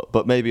out or not,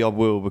 but maybe I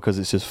will, because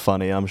it's just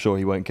funny. I'm sure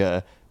he won't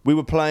care. We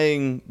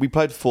played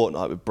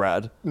Fortnite with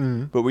Brad,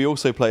 but we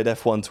also played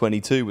F1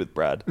 22 with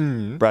Brad,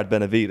 Brad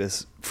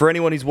Benavides. For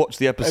anyone who's watched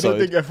the episode... I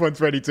don't think F1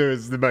 22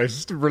 is the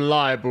most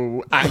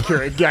reliable,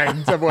 accurate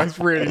game someone's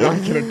really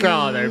liking a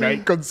car, though,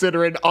 mate,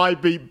 considering I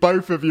beat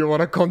both of you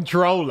on a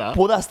controller.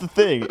 Well, that's the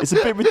thing. It's a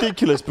bit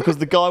ridiculous, because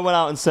the guy went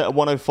out and set a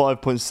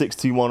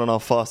 105.621 on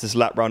our fastest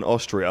lap round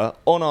Austria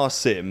on our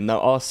sim. Now,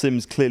 our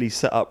sim's clearly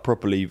set up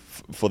properly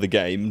for the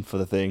game, for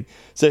the thing,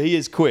 so he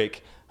is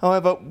quick.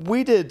 However,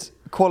 we did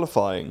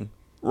qualifying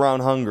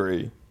round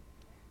Hungary,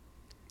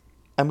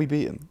 and we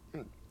beat him.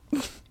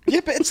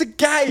 Yeah, but it's a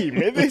game.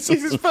 This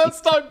is his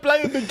first time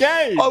playing the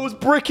game. I was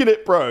bricking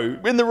it, bro.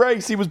 In the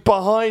race, he was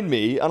behind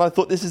me, and I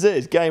thought, this is it.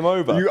 It's game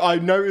over. I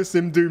noticed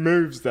him do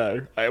moves,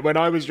 though. When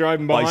I was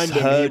driving behind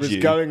him, he was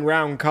going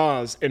round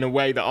cars in a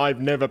way that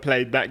I've never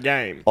played that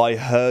game. I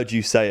heard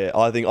you say it.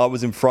 I think I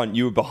was in front,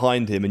 you were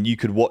behind him, and you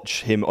could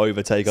watch him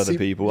overtake other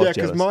people. Yeah,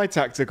 because my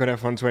tactic on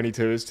F1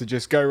 22 is to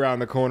just go around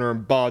the corner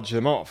and barge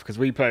them off, because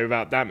we play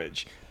without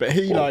damage. But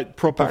he,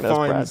 proper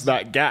finds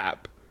that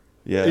gap.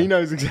 Yeah, he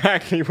knows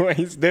exactly what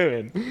he's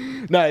doing.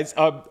 No, it's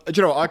do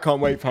you know what? I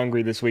can't wait for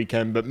Hungary this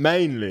weekend, but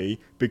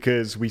mainly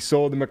because we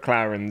saw the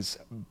Mclarens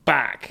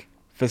back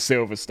for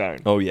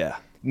Silverstone. Oh yeah.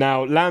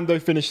 Now Lando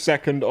finished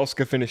second,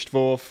 Oscar finished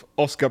fourth.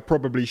 Oscar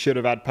probably should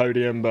have had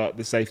podium, but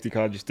the safety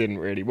car just didn't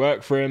really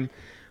work for him.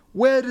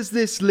 Where does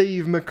this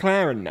leave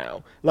McLaren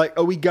now? Like,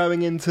 are we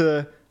going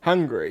into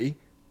Hungary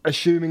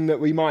assuming that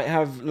we might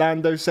have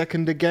Lando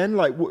second again?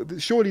 Like,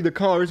 surely the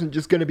car isn't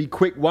just going to be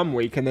quick one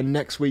week and then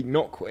next week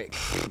not quick.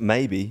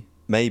 Maybe.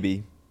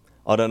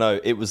 I don't know.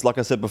 It was, like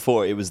I said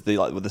before, it was the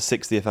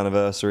 60th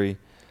anniversary.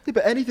 Yeah,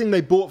 but anything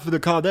they bought for the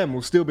car then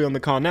will still be on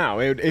the car now.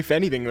 If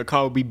anything, the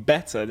car will be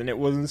better than it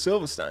was in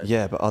Silverstone.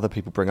 Yeah, but other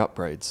people bring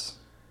upgrades.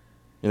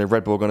 You know,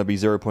 Red Bull are going to be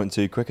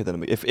 0.2 quicker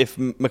than me. If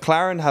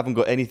McLaren haven't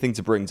got anything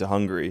to bring to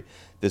Hungary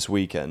this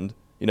weekend,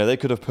 you know, they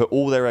could have put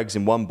all their eggs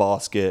in one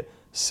basket.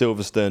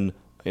 Silverstone,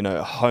 you know,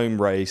 a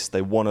home race.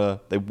 They wanna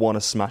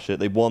smash it.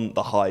 They want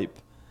the hype.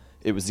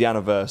 It was the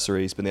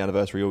anniversary. It's been the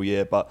anniversary all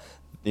year, but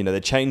you know, they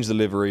changed the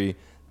livery.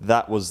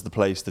 That was the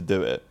place to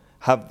do it.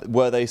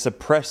 Were they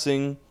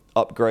suppressing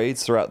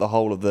upgrades throughout the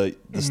whole of the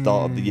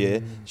start of the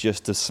year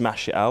just to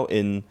smash it out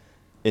in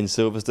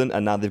Silverstone,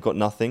 and now they've got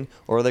nothing?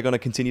 Or are they going to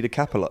continue to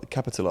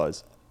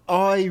capitalise?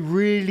 I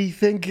really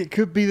think it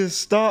could be the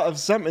start of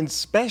something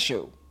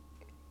special.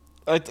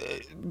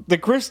 The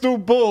crystal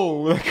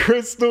ball,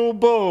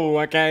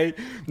 okay?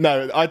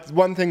 No,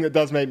 one thing that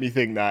does make me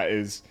think that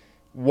is,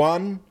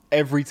 one,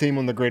 every team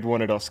on the grid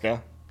wanted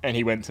Oscar, and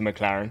he went to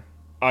McLaren.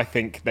 I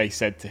think they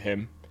said to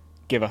him,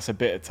 give us a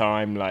bit of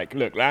time. Like,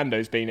 look,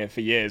 Lando's been here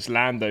for years.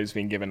 Lando's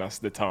been giving us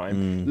the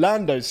time.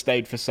 Lando's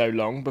stayed for so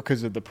long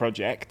because of the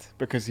project,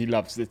 because he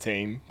loves the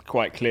team,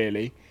 quite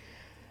clearly.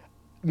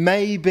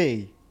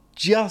 Maybe,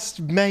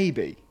 just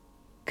maybe,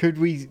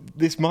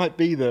 this might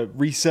be the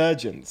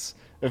resurgence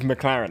of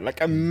McLaren.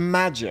 Like,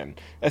 imagine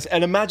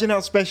how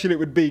special it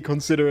would be,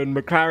 considering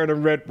McLaren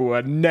and Red Bull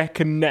are neck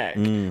and neck,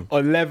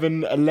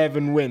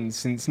 11 wins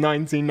since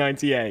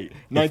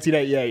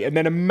 1988, and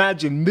then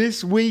imagine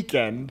this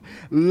weekend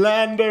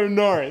Lando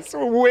Norris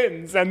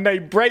wins and they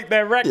break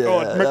their record.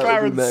 Yeah,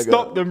 McLaren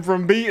stopped them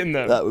from beating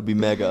them. That would be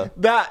mega.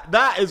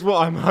 That is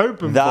what I'm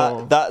hoping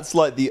for. That's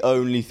like the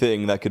only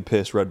thing that could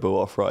piss Red Bull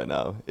off right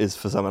now, is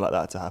for something like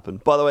that to happen.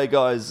 By the way,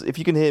 guys, if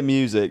you can hear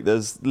music,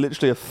 there's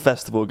literally a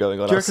festival going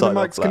on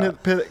outside. Can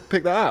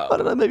pick that out? I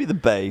don't know, maybe the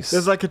bass.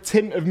 There's like a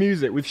tint of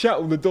music. We've shut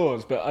all the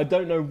doors, but I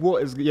don't know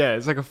what is. Yeah,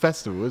 it's like a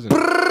festival, isn't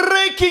it?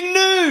 Breaking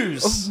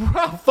news! Oh,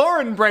 wow,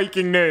 foreign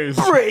breaking news!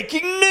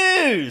 Breaking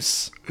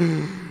news!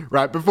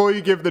 Right, before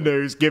you give the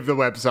news, give the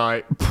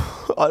website.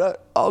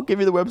 I'll give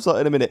you the website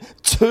in a minute.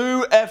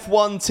 2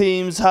 F1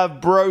 teams have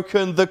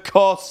broken the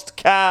cost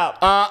cap.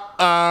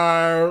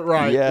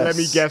 Right, yes. Let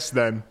me guess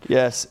then.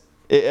 Yes.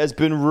 It has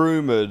been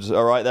rumoured,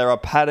 all right? There are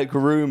paddock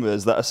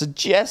rumours that are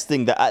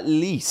suggesting that at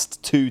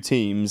least 2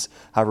 teams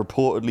have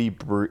reportedly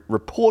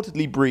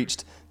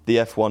breached the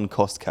F1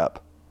 cost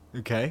cap.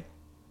 Okay.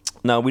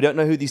 Now, we don't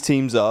know who these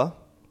teams are.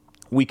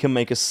 we can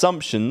make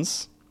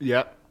assumptions.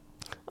 Yep.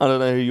 I don't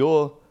know who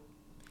you're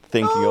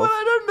thinking of.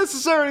 I don't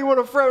necessarily want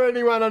to throw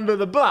anyone under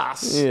the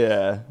bus.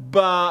 Yeah.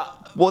 But...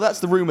 Well, that's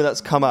the rumour that's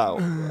come out.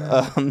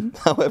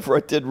 However, I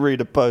did read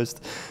a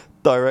post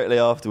directly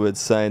afterwards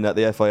saying that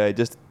the FIA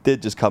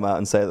did just come out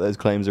and say that those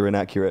claims are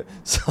inaccurate.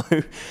 So,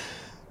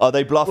 are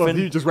they bluffing? Well,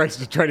 you just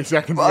wasted 20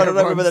 seconds. I don't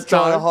know whether they're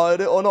trying to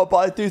hide it or not, but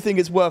I do think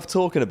it's worth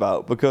talking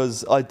about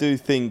because I do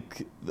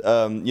think,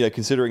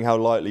 considering how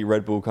lightly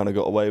Red Bull kind of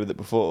got away with it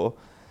before,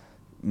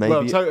 maybe...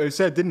 Well, Toto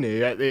said, didn't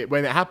he,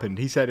 when it happened,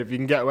 he said if you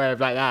can get away with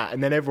like that,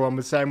 and then everyone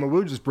was saying, well,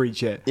 we'll just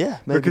breach it. Yeah,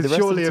 maybe because the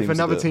rest surely of the if teams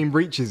another do it. team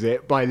breaches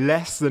it by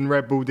less than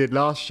Red Bull did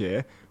last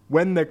year,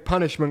 when the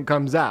punishment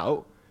comes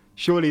out,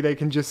 surely they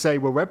can just say,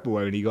 well, Red Bull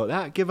only got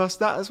that, give us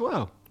that as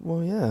well.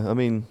 Well, yeah, I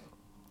mean,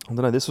 I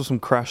don't know, this was from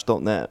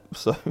Crash.net,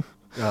 so...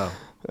 Oh.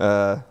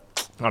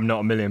 I'm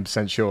not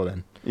 1,000,000% sure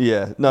then.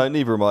 Yeah, no,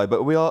 neither am I. But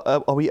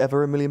are we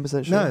ever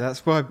 1,000,000% sure? No,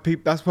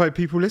 that's why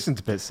people listen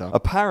to Pit Stop.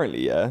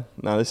 Apparently, yeah.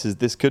 Now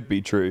this could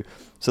be true.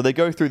 So they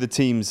go through the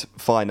team's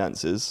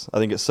finances, I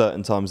think at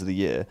certain times of the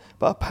year.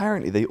 But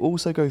apparently they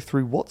also go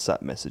through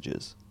WhatsApp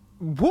messages.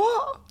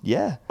 What?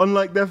 Yeah. On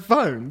like their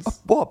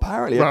phones? Well,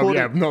 apparently. Well,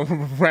 yeah,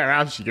 where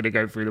else are you going to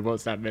go through the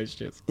WhatsApp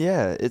messages?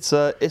 Yeah, it's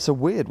a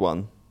weird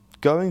one.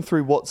 Going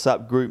through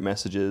WhatsApp group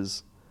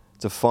messages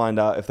to find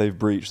out if they've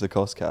breached the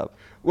cost cap.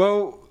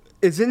 Well,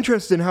 it's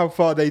interesting how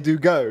far they do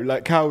go.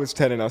 Like Cal was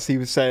telling us, he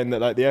was saying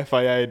that like the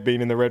FIA had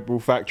been in the Red Bull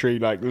factory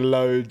like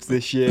loads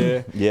this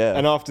year. Yeah.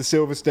 And after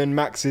Silverstone,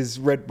 Max's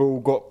Red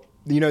Bull got,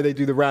 they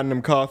do the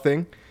random car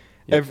thing.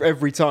 Yep.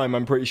 Every time,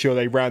 I'm pretty sure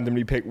they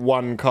randomly pick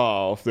one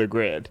car off the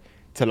grid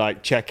to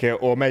like check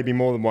it, or maybe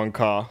more than one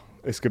car.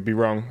 This could be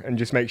wrong, and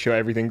just make sure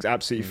everything's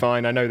absolutely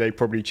fine. I know they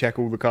probably check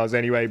all the cars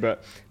anyway,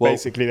 but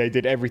basically they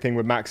did everything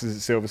with Max's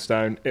at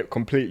Silverstone. It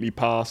completely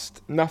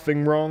passed.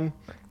 Nothing wrong.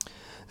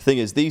 The thing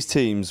is, these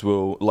teams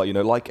will,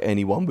 like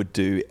anyone would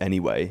do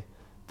anyway,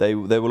 they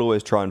will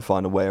always try and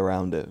find a way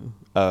around it.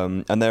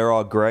 And there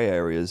are grey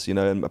areas,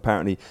 and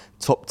apparently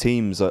top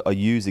teams are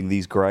using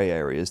these grey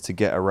areas to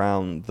get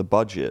around the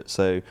budget.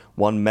 So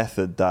one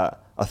method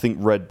that I think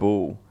Red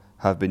Bull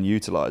have been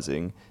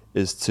utilising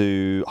is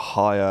to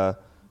hire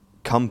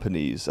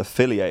companies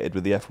affiliated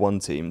with the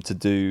F1 team to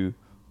do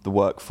the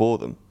work for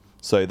them.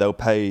 So they'll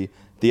pay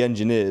the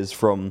engineers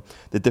from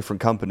the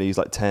different companies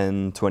like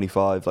 10,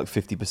 25, like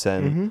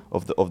 50%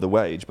 of the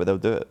wage, but they'll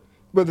do it.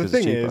 But the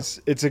thing is,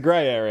 it's a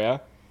grey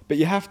area, but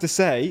you have to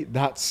say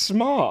that's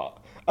smart.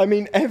 I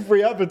mean,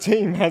 every other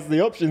team has the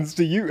options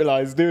to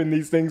utilise doing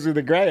these things with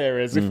the grey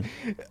areas.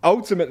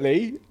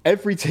 Ultimately,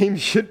 every team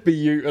should be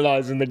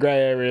utilising the grey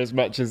area as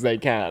much as they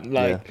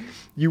can.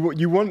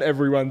 You want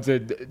everyone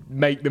to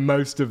make the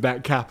most of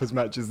that cap as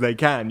much as they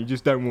can. You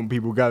just don't want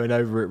people going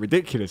over it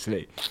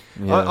ridiculously.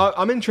 Yeah.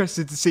 I'm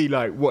interested to see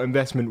what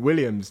investment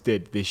Williams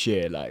did this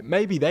year.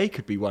 Maybe they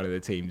could be one of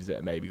the teams that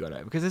are maybe gone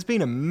over, because there's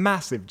been a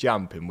massive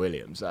jump in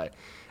Williams.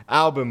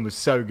 Albon was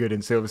so good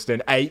in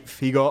Silverstone, 8th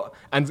he got,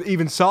 and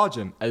even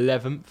Sargent,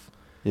 11th.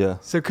 Yeah.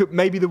 So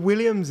maybe the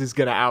Williams is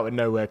going to out of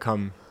nowhere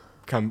come.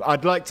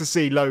 I'd like to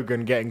see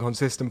Logan getting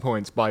consistent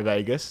points by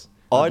Vegas.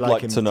 I'd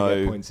like him to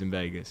know get points in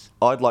Vegas.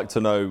 I'd like to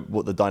know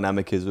what the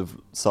dynamic is of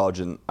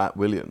Sargent at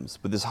Williams.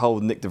 But this whole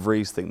Nick de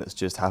Vries thing that's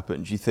just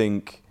happened, do you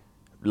think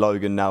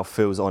Logan now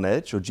feels on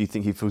edge, or do you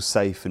think he feels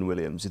safe in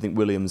Williams? Do you think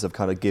Williams have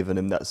kind of given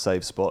him that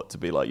safe spot to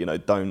be like,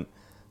 don't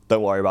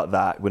worry about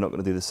that, we're not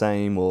going to do the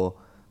same, or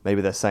maybe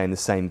they're saying the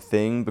same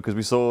thing? Because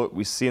we've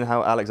seen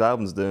how Alex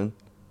Albon's doing.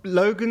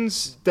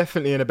 Logan's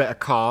definitely in a better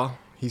car.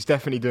 He's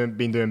definitely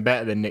been doing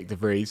better than Nick de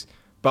Vries.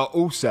 But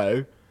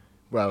also,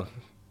 well,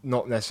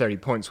 not necessarily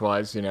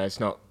points-wise, it's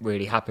not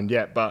really happened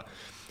yet. But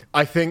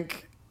I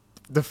think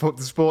the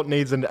sport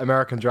needs an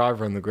American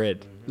driver on the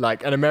grid.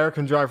 An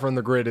American driver on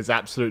the grid is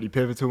absolutely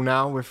pivotal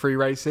now with 3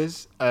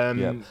 races.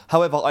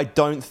 However, I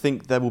don't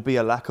think there will be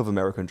a lack of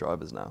American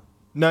drivers now.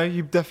 No,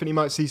 you definitely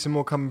might see some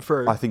more coming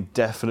through. I think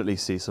definitely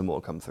see some more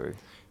come through.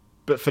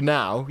 But for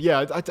now,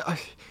 yeah,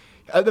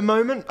 at the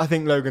moment, I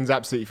think Logan's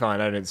absolutely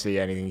fine. I don't see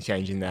anything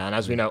changing there. And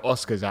as we know,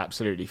 Oscar's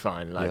absolutely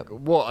fine.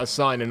 What a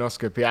sign in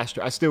Oscar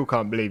Piastri. I still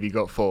can't believe he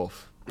got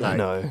 4th. I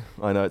know,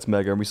 it's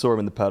mega. And we saw him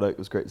in the paddock. It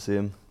was great to see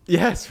him.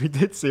 Yes, we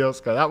did see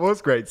Oscar. That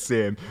was great to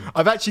see him.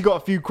 I've actually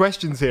got a few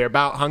questions here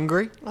about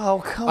Hungary.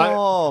 Oh, come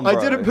on, bro.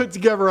 I didn't put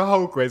together a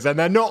whole quiz, and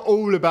they're not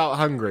all about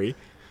Hungary.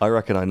 I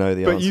reckon I know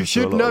the answer. But you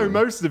should know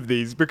most of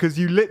these because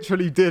you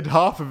literally did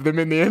half of them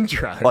in the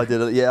intro. I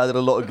did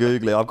a lot of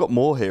Googling. I've got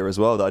more here as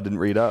well that I didn't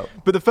read out.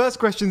 But the first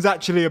question's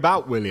actually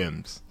about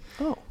Williams.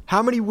 Oh.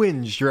 How many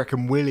wins do you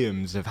reckon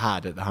Williams have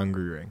had at the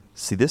Hungary Ring?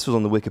 See, this was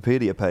on the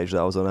Wikipedia page that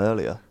I was on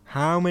earlier.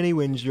 How many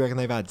wins do you reckon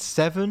they've had?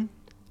 7,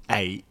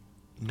 8,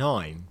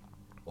 9,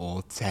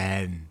 or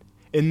 10?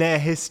 In their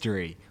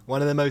history,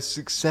 one of the most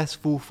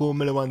successful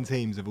Formula 1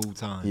 teams of all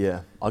time.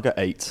 Yeah, I'll go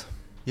 8.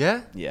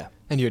 Yeah? Yeah.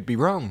 And you'd be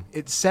wrong.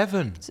 It's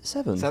 7. Is it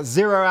 7? So that's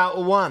 0 out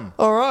of 1.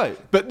 All right.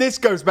 But this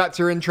goes back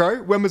to your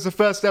intro. When was the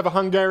first ever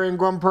Hungarian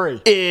Grand Prix?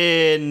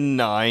 In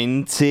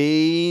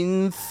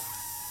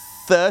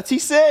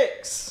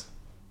 1936.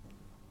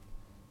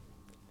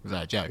 Was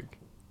that a joke?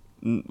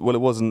 Well,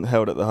 it wasn't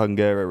held at the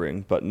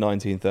Hungaroring, but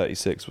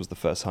 1936 was the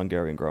first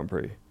Hungarian Grand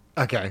Prix.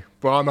 Okay,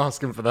 well, I'm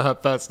asking for the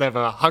first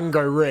ever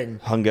Hungaroring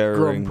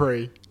Grand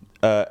Prix.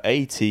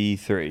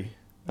 83.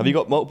 Have you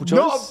got multiple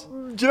choice?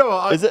 Do you know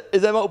what? Is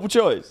there multiple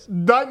choice?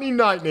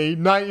 1990,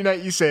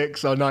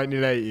 1986, or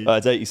 1980?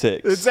 It's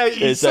 86. It's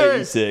 86. It's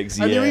 86,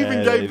 And you yeah,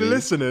 even gave the baby.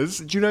 listeners,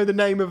 do you know the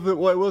name of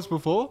what it was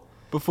before?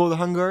 Before the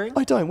Hungaroring?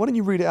 I don't. Why don't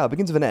you read it out? It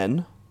begins with an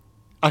N.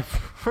 I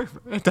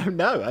don't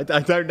know. I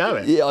don't know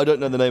it. Yeah, I don't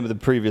know the name of the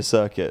previous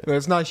circuit. Well,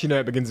 it's nice you know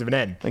it begins with an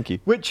N. Thank you.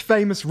 Which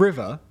famous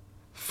river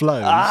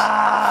flows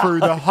through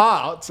the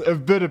heart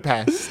of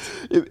Budapest?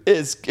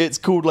 It's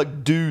called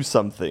like Do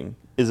Something,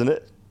 isn't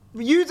it?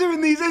 You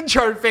doing these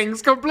intro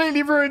things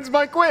completely ruins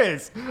my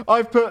quiz.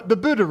 I've put the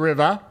Buda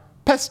River,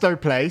 Pesto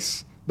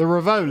Place, the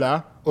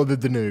Ravola, or the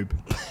Danube.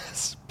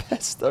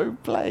 Pesto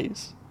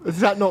Place. Is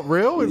that not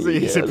real?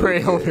 Is it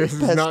pretty obvious?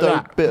 It's not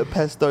that. Bit of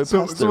pesto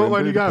pasta. So what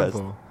one are you going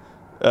for?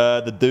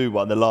 The Do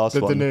one, the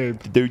last one. The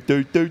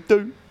Danube.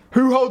 Do.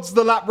 Who holds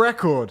the lap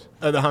record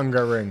at the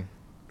Hungaroring?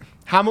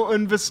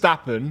 Hamilton,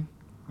 Verstappen,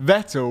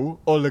 Vettel,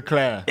 or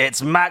Leclerc?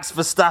 It's Max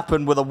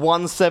Verstappen with a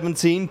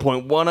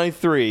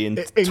 117.103 in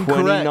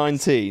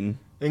 2019.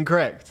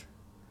 Incorrect.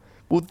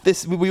 Well,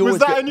 we always was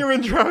that in your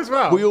intro as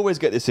well? We always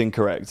get this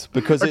incorrect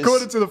because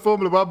according to the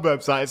Formula One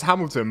website, it's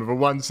Hamilton with a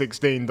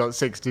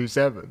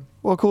 116.627.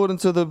 Well, according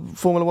to the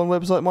Formula One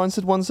website, mine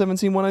said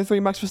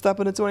 117.103 Max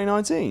Verstappen in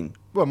 2019.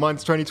 Well,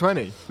 mine's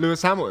 2020.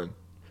 Lewis Hamilton.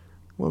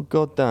 Well,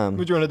 goddamn.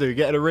 What do you want to do?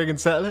 Get in a ring and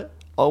settle it?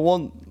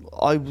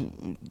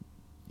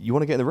 You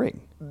want to get in the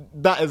ring?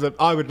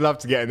 I would love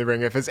to get in the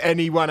ring. If there's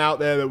anyone out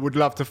there that would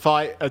love to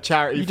fight a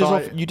charity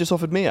fight. You just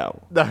offered me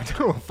out. No, I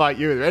don't want to fight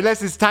you.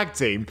 Unless it's tag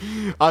team.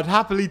 I'd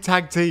happily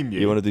tag team you.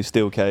 You want to do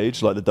steel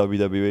cage like the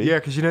WWE? Yeah,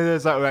 because you know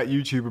there's like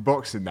YouTuber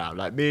boxing now.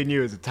 Like me and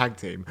you as a tag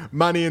team.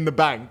 Money in the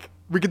bank.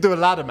 We could do a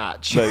ladder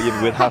match. No,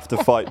 we'd have to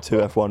fight two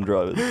F1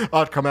 drivers.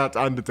 I'd come out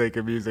to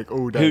Undertaker music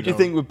all day. Who do you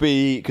think would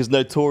be, because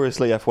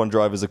notoriously F1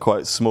 drivers are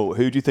quite small,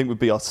 who do you think would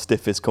be our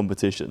stiffest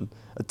competition?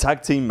 A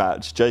tag team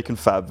match, Jake and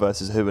Fab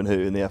versus who and who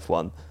in the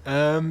F1?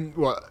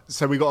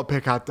 So we got to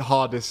pick our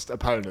hardest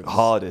opponents.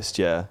 Hardest,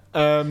 yeah.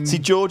 See,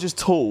 George is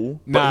tall,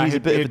 but he's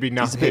a bit of a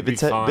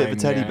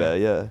teddy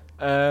bear,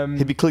 yeah.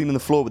 He'd be cleaning the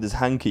floor with his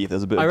hanky if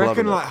there's a bit of blood. I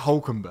reckon like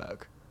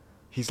Hulkenberg.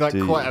 He's like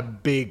quite a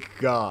big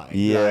guy.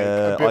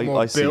 Yeah, like,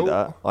 I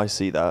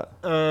see that.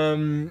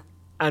 And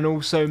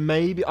also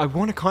maybe I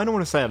kind of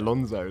want to say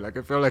Alonso. Like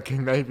I feel like he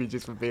maybe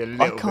just would be a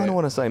little. I kind of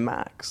want to say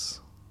Max.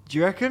 Do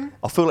you reckon?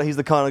 I feel like he's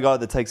the kind of guy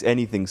that takes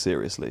anything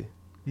seriously.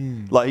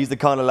 Like he's the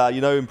kind of lad,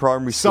 in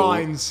primary school.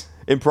 Signs.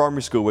 In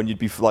primary school, when you'd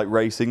be like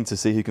racing to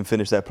see who can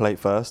finish their plate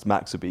first,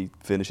 Max would be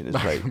finishing his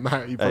plate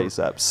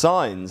ASAP.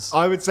 Signs.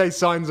 I would say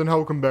Signs and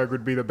Hulkenberg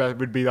would be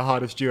the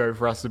hardest duo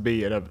for us to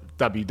beat in a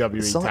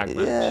WWE tag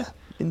match. Yeah,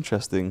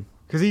 interesting.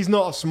 Because he's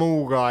not a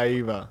small guy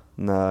either.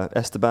 No,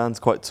 Esteban's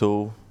quite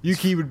tall.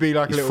 Yuki would be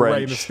like a little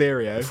Rey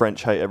Mysterio.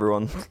 French hate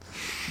everyone.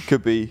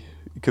 could be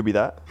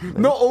that. Maybe.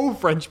 Not all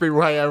French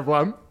people hate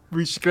everyone.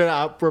 We should clear that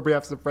up. Probably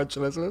have some French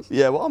listeners.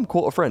 Yeah, well, I'm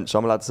quarter French, so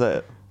I'm allowed to say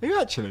it. Are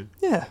you actually?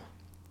 Yeah.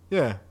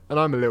 Yeah, and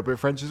I'm a little bit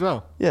French as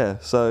well. Yeah,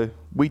 so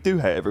we do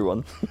hate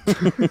everyone.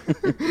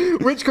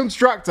 Which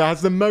constructor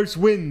has the most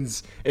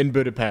wins in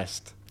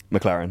Budapest?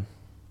 McLaren.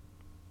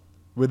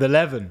 With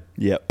 11.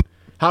 Yep.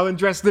 How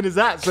interesting is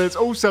that? So it's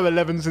also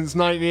 11 since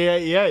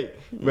 1988,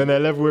 when they're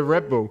level with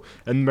Red Bull.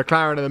 And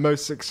McLaren are the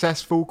most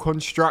successful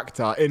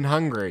constructor in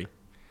Hungary.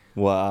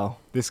 Wow.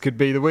 This could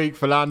be the week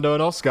for Lando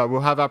and Oscar.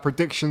 We'll have our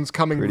predictions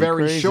coming Pretty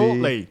very crazy.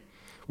 shortly.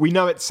 We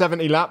know it's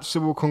 70 laps,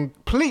 so we'll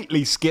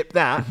completely skip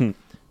that.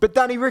 But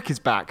Danny Rick is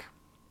back.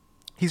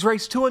 He's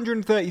raced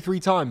 233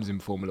 times in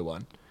Formula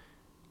One.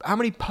 How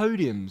many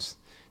podiums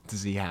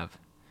does he have?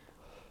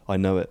 I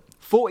know it.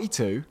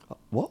 42.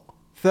 What?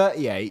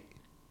 38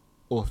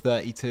 or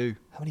 32.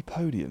 How many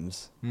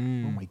podiums? Oh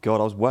my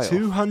God, I was way off.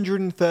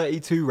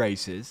 232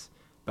 races,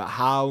 but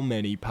how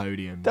many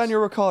podiums?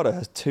 Daniel Ricciardo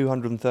has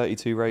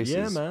 232 races.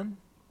 Yeah, man.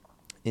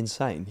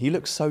 Insane. He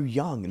looks so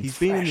young and He's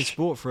fresh. been in the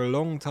sport for a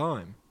long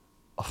time.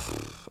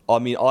 I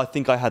mean, I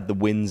think I had the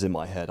wins in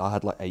my head. I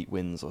had like 8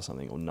 wins or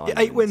something, or 9 Yeah,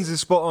 8 wins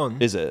is spot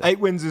on. Is it? 8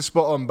 wins is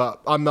spot on,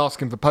 but I'm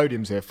asking for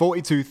podiums here.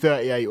 42,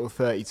 38 or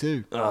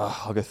 32.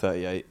 I'll go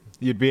 38.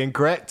 You'd be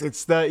incorrect.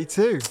 It's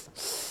 32. Hope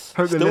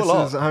Still the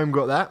listeners at home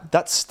got that.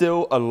 That's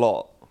still a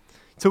lot.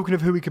 Talking of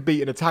who we could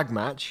beat in a tag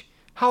match,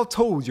 how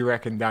tall do you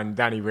reckon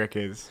Danny Rick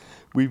is?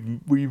 We've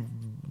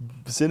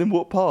seen him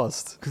walk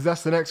past. Because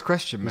that's the next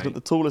question, mate. He's not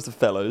the tallest of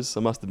fellows,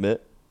 I must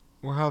admit.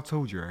 Well, how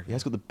tall do you reckon? He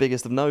has got the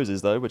biggest of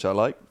noses, though, which I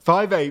like.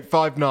 5'8",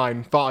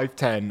 5'9",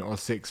 5'10", or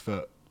 6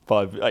 foot?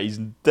 5'8". He's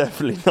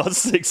definitely not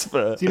 6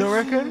 foot. Do you not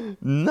reckon?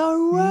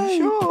 No way,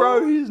 sure?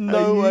 bro. He's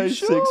no way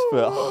sure? 6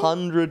 foot.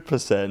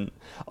 100%.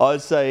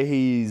 I'd say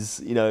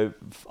he's,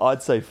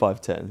 I'd say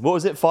 5'10". What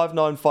was it?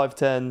 5'9",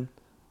 5'10"?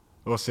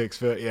 Or 6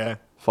 foot, yeah.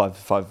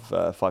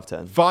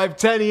 5'10".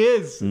 5'10" he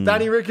is.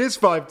 Danny Rick is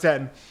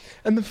 5'10".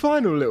 And the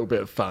final little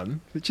bit of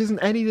fun, which isn't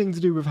anything to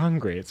do with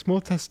Hungary, it's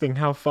more testing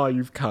how far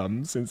you've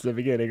come since the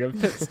beginning of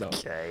pit stop.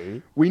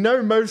 Okay. We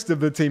know most of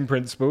the team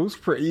principals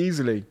pretty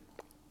easily,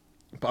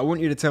 but I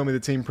want you to tell me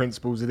the team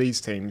principals of these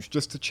teams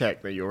just to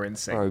check that you're in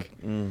sync.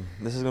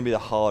 This is going to be the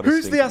hardest.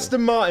 Who's the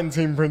Aston Martin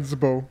team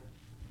principal?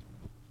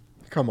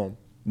 Come on.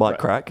 Mike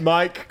Crack.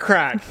 Mike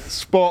Crack.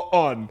 Spot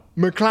on.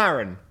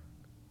 McLaren.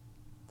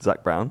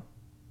 Zach Brown.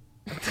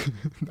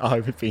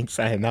 I've been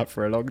saying that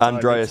for a long time.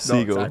 Andreas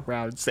Siegel. Zach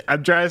Brown.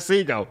 Andreas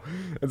Siegel.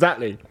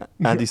 Exactly.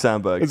 Andy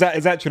Sandberg. Is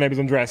that your name? Is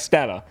Andreas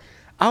Stella?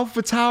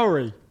 Alpha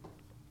Tauri.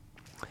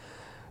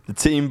 The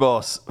team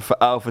boss for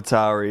Alpha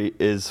Tauri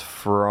is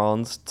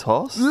Franz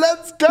Tost.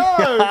 Let's go!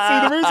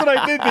 See, the reason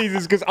I did these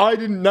is because I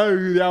didn't know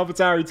who the Alpha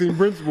Tauri team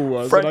principal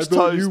was. French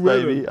toast,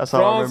 baby. That's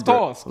how I remember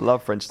Tost. it.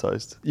 Love French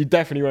toast. You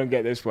definitely won't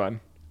get this one.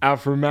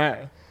 Alfa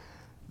Romeo.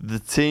 The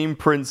team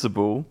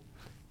principal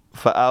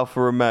for Alfa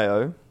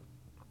Romeo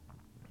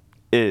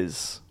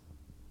is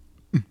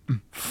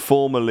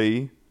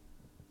formerly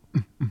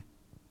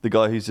the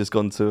guy who's just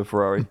gone to a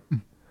Ferrari.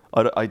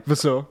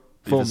 Vasseur.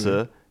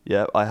 Vasseur.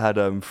 Yeah, I had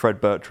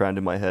Fred Bertrand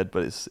in my head,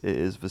 but it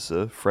is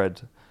Vasseur.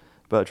 Fred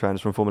Bertrand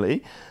is from Formula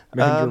E.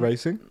 Mahindra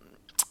Racing.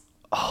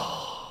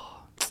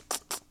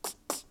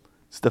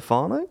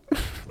 Stefano?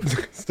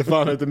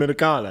 Stefano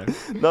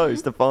Dominicano. No,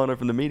 Stefano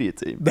from the media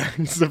team.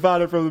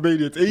 Stefano from the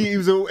media team. He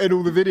was in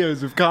all the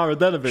videos with Cara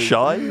Delevingne.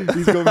 Shy?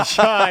 He's got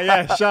Shy,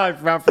 yeah, Shy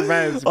from Alfa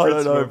Romeo. I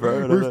don't know,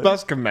 bro. Ruth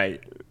Buscombe,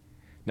 mate.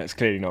 No, it's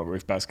clearly not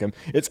Ruth Buscombe.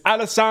 It's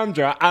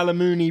Alessandra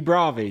Alumni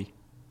Bravi.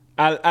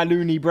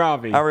 Aluni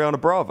Bravi.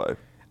 Ariana Bravo.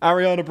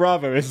 Ariana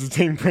Bravo is the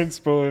team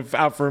principal of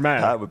Alfa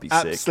Romeo. That would be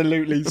sick.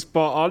 Absolutely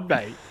spot on,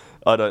 mate.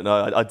 I don't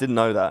know. I didn't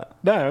know that.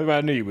 No,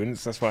 I knew you wouldn't.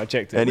 So that's why I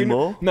checked it. Any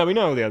more? No, we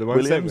know all the other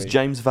ones. Williams,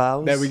 James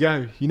Vowles. There we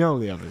go. You know all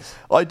the others.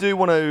 I do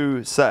want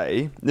to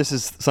say, this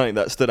is something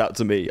that stood out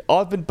to me.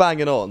 I've been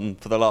banging on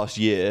for the last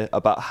year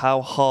about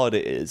how hard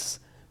it is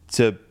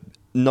to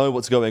know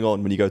what's going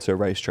on when you go to a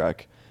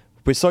racetrack.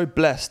 We're so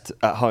blessed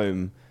at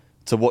home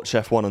to watch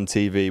F1 on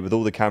TV with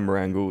all the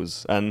camera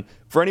angles. And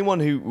for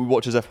anyone who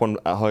watches F1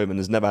 at home and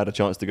has never had a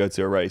chance to go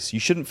to a race, you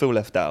shouldn't feel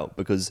left out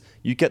because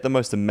you get the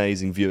most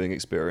amazing viewing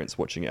experience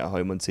watching it at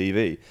home on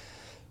TV.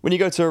 When you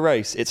go to a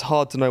race, it's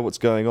hard to know what's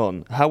going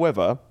on.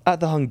 However,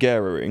 at the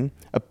Hungaroring,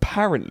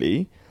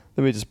 apparently,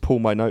 let me just pull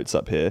my notes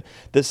up here,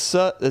 there's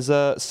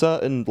a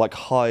certain like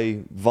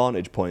high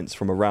vantage points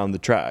from around the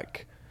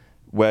track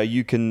where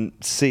you can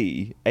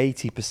see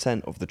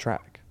 80% of the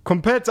track.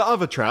 Compared to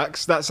other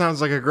tracks, that sounds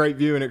like a great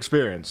viewing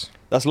experience.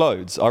 That's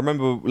loads. I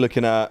remember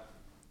looking at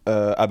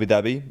Abu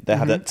Dhabi. They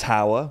have that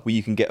tower where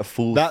you can get a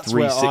full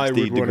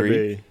 360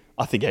 degree.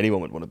 I think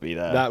anyone would want to be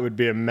there. That would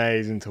be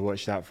amazing to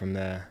watch that from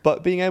there.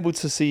 But being able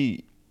to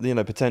see,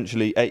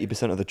 potentially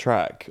 80% of the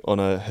track on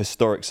a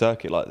historic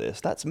circuit like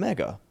this, that's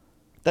mega.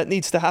 That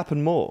needs to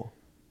happen more.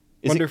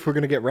 Wonder if we're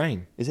going to get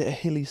rain. Is it a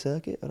hilly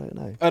circuit? I don't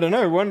know. I don't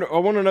know. I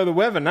want to know the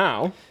weather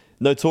now.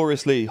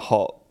 Notoriously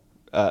hot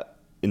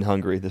in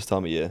Hungary this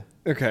time of year.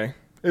 Okay.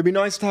 It'd be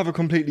nice to have a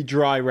completely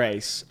dry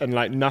race and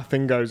like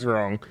nothing goes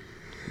wrong.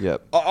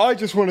 Yep. I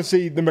just want to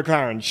see the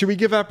McLaren. Should we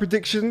give our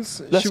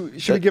predictions?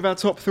 Should we give our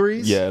top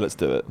threes? Yeah, let's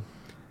do it.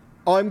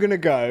 I'm going to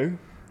go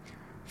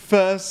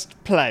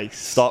first place.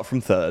 Start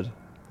from third.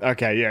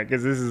 Okay, yeah,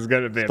 because this is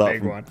going to be a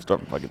big one. Start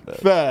from fucking third.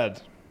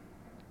 Third,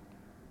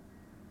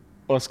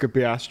 Oscar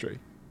Piastri.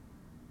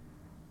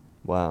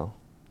 Wow.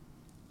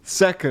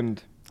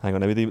 Second. Hang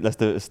on, let's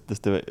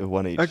do it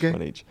one each. Okay.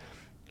 One each.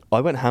 I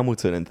went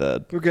Hamilton in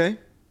third. Okay.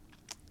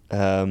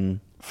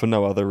 For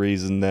no other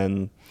reason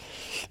than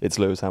it's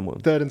Lewis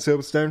Hamilton. Third in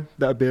Silverstone.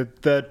 That would be a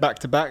third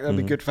back-to-back. That would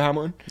be good for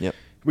Hamilton. Yep.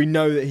 We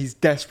know that he's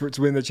desperate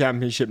to win the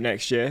championship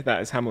next year.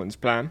 That is Hamilton's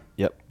plan.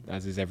 Yep.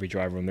 As is every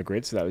driver on the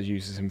grid, so that was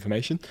used as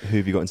information. Who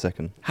have you got in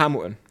second?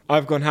 Hamilton.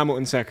 I've gone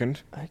Hamilton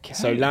second. Okay.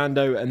 So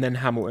Lando and then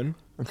Hamilton.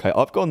 Okay,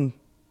 I've gone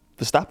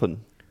Verstappen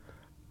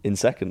in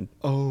second.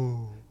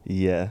 Oh.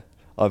 Yeah.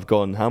 I've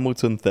gone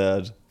Hamilton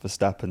third,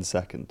 Verstappen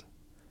second.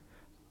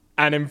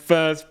 And in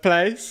first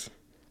place,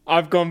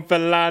 I've gone for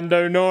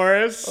Lando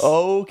Norris.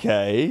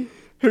 Okay.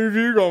 Who have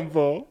you gone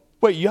for?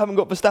 Wait, you haven't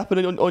got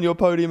Verstappen on your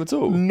podium at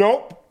all?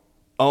 Nope.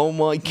 Oh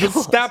my God.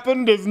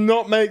 Verstappen does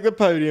not make the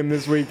podium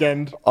this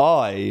weekend.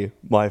 I,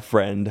 my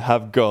friend,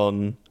 have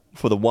gone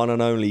for the one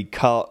and only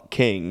kart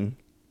king,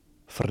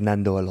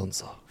 Fernando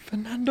Alonso.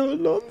 Fernando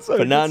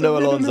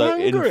Alonso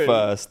in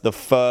first, the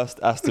first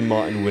Aston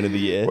Martin win of the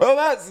year. Well,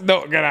 that's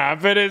not going to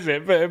happen, is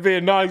it? But it'd be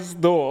a nice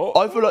thought.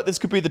 I feel like this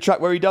could be the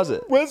track where he does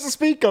it. Where's the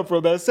speed come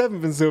from there?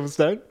 7th in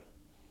Silverstone.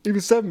 He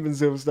was 7th in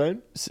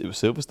Silverstone. It was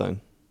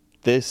Silverstone.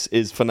 This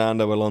is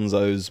Fernando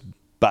Alonso's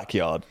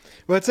backyard.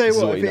 Well, I'll tell you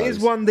what, if it is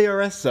one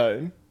DRS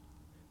zone,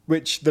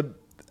 which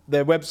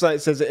their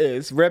website says it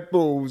is, Red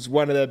Bull's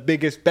one of their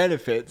biggest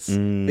benefits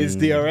is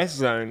DRS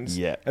zones.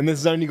 Yeah. And this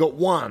has only got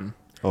one.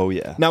 Oh,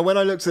 yeah. Now, when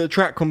I looked at the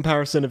track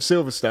comparison of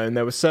Silverstone,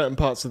 there were certain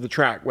parts of the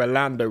track where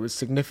Lando was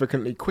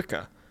significantly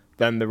quicker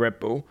than the Red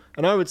Bull.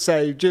 And I would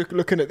say, just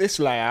looking at this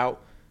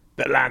layout,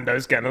 that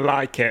Lando's going to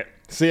like it.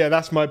 So yeah,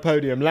 that's my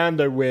podium.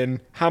 Lando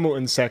win,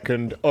 Hamilton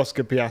second,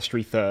 Oscar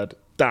Piastri third.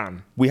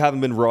 Dan. We haven't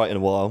been right in a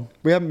while.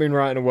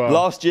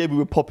 Last year we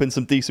were popping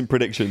some decent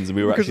predictions and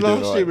we were actually doing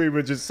Because last year we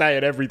were just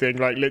saying everything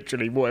like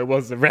literally what it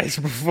was the race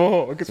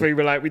before. Because we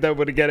were like, we don't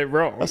want to get it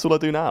wrong. That's what I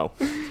do now.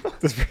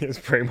 That's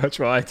pretty much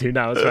what I do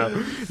now as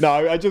well.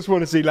 No, I just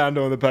want to see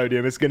Lando on the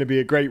podium. It's going to be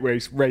a great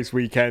race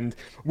weekend.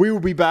 We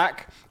will be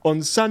back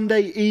on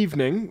Sunday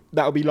evening.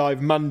 That'll be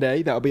live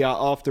Monday. That'll be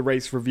our after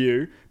race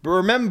review. But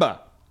remember,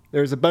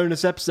 there is a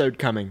bonus episode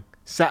coming.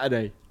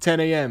 Saturday, 10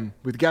 a.m.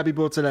 with Gabby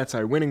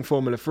Bortoletto, winning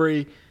Formula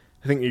 3.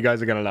 I think you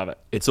guys are going to love it.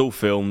 It's all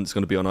filmed. It's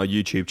going to be on our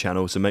YouTube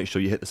channel, so make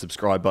sure you hit the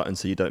subscribe button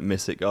so you don't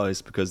miss it,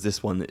 guys, because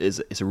this one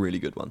it's a really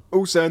good one.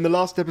 Also, in the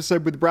last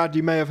episode with Brad,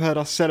 you may have heard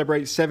us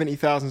celebrate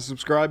 70,000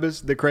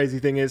 subscribers. The crazy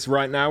thing is,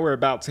 right now, we're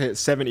about to hit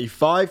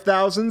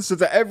 75,000. So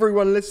to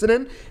everyone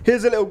listening,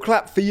 here's a little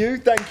clap for you.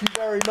 Thank you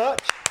very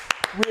much.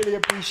 Really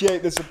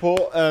appreciate the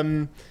support.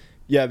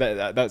 Yeah,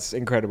 that's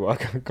incredible. I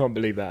can't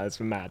believe that. It's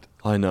mad.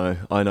 I know.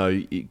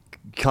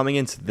 Coming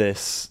into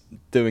this,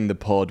 doing the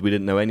pod, we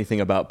didn't know anything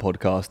about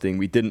podcasting.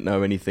 We didn't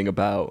know anything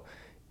about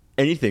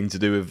anything to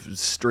do with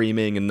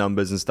streaming and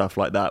numbers and stuff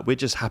like that. We're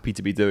just happy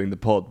to be doing the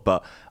pod.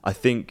 But I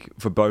think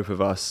for both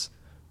of us,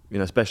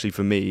 especially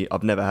for me,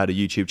 I've never had a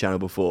YouTube channel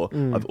before.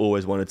 I've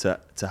always wanted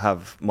to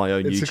have my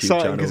own YouTube channel. It's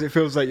exciting because it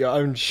feels like your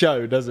own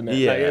show, doesn't it?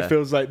 Yeah. Like, it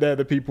feels like they're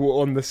the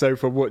people on the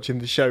sofa watching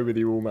the show with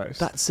you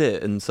almost. That's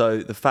it. And so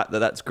the fact that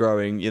that's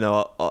growing,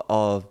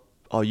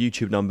 our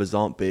YouTube numbers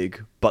aren't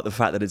big, but the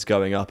fact that it's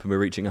going up and we're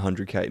reaching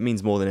 100k, it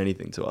means more than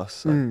anything to us.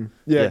 So,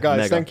 yeah, guys,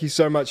 mega. Thank you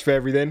so much for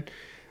everything.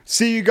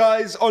 See you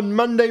guys on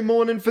Monday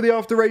morning for the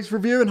after race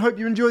review, and hope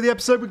you enjoy the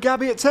episode with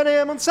Gabby at 10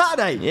 a.m. on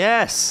Saturday.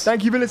 Yes.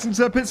 Thank you for listening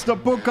to the Pit Stop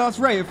Podcast.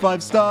 Rate it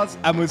 5 stars,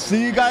 and we'll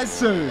see you guys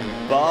soon.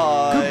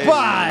 Bye.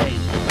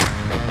 Goodbye.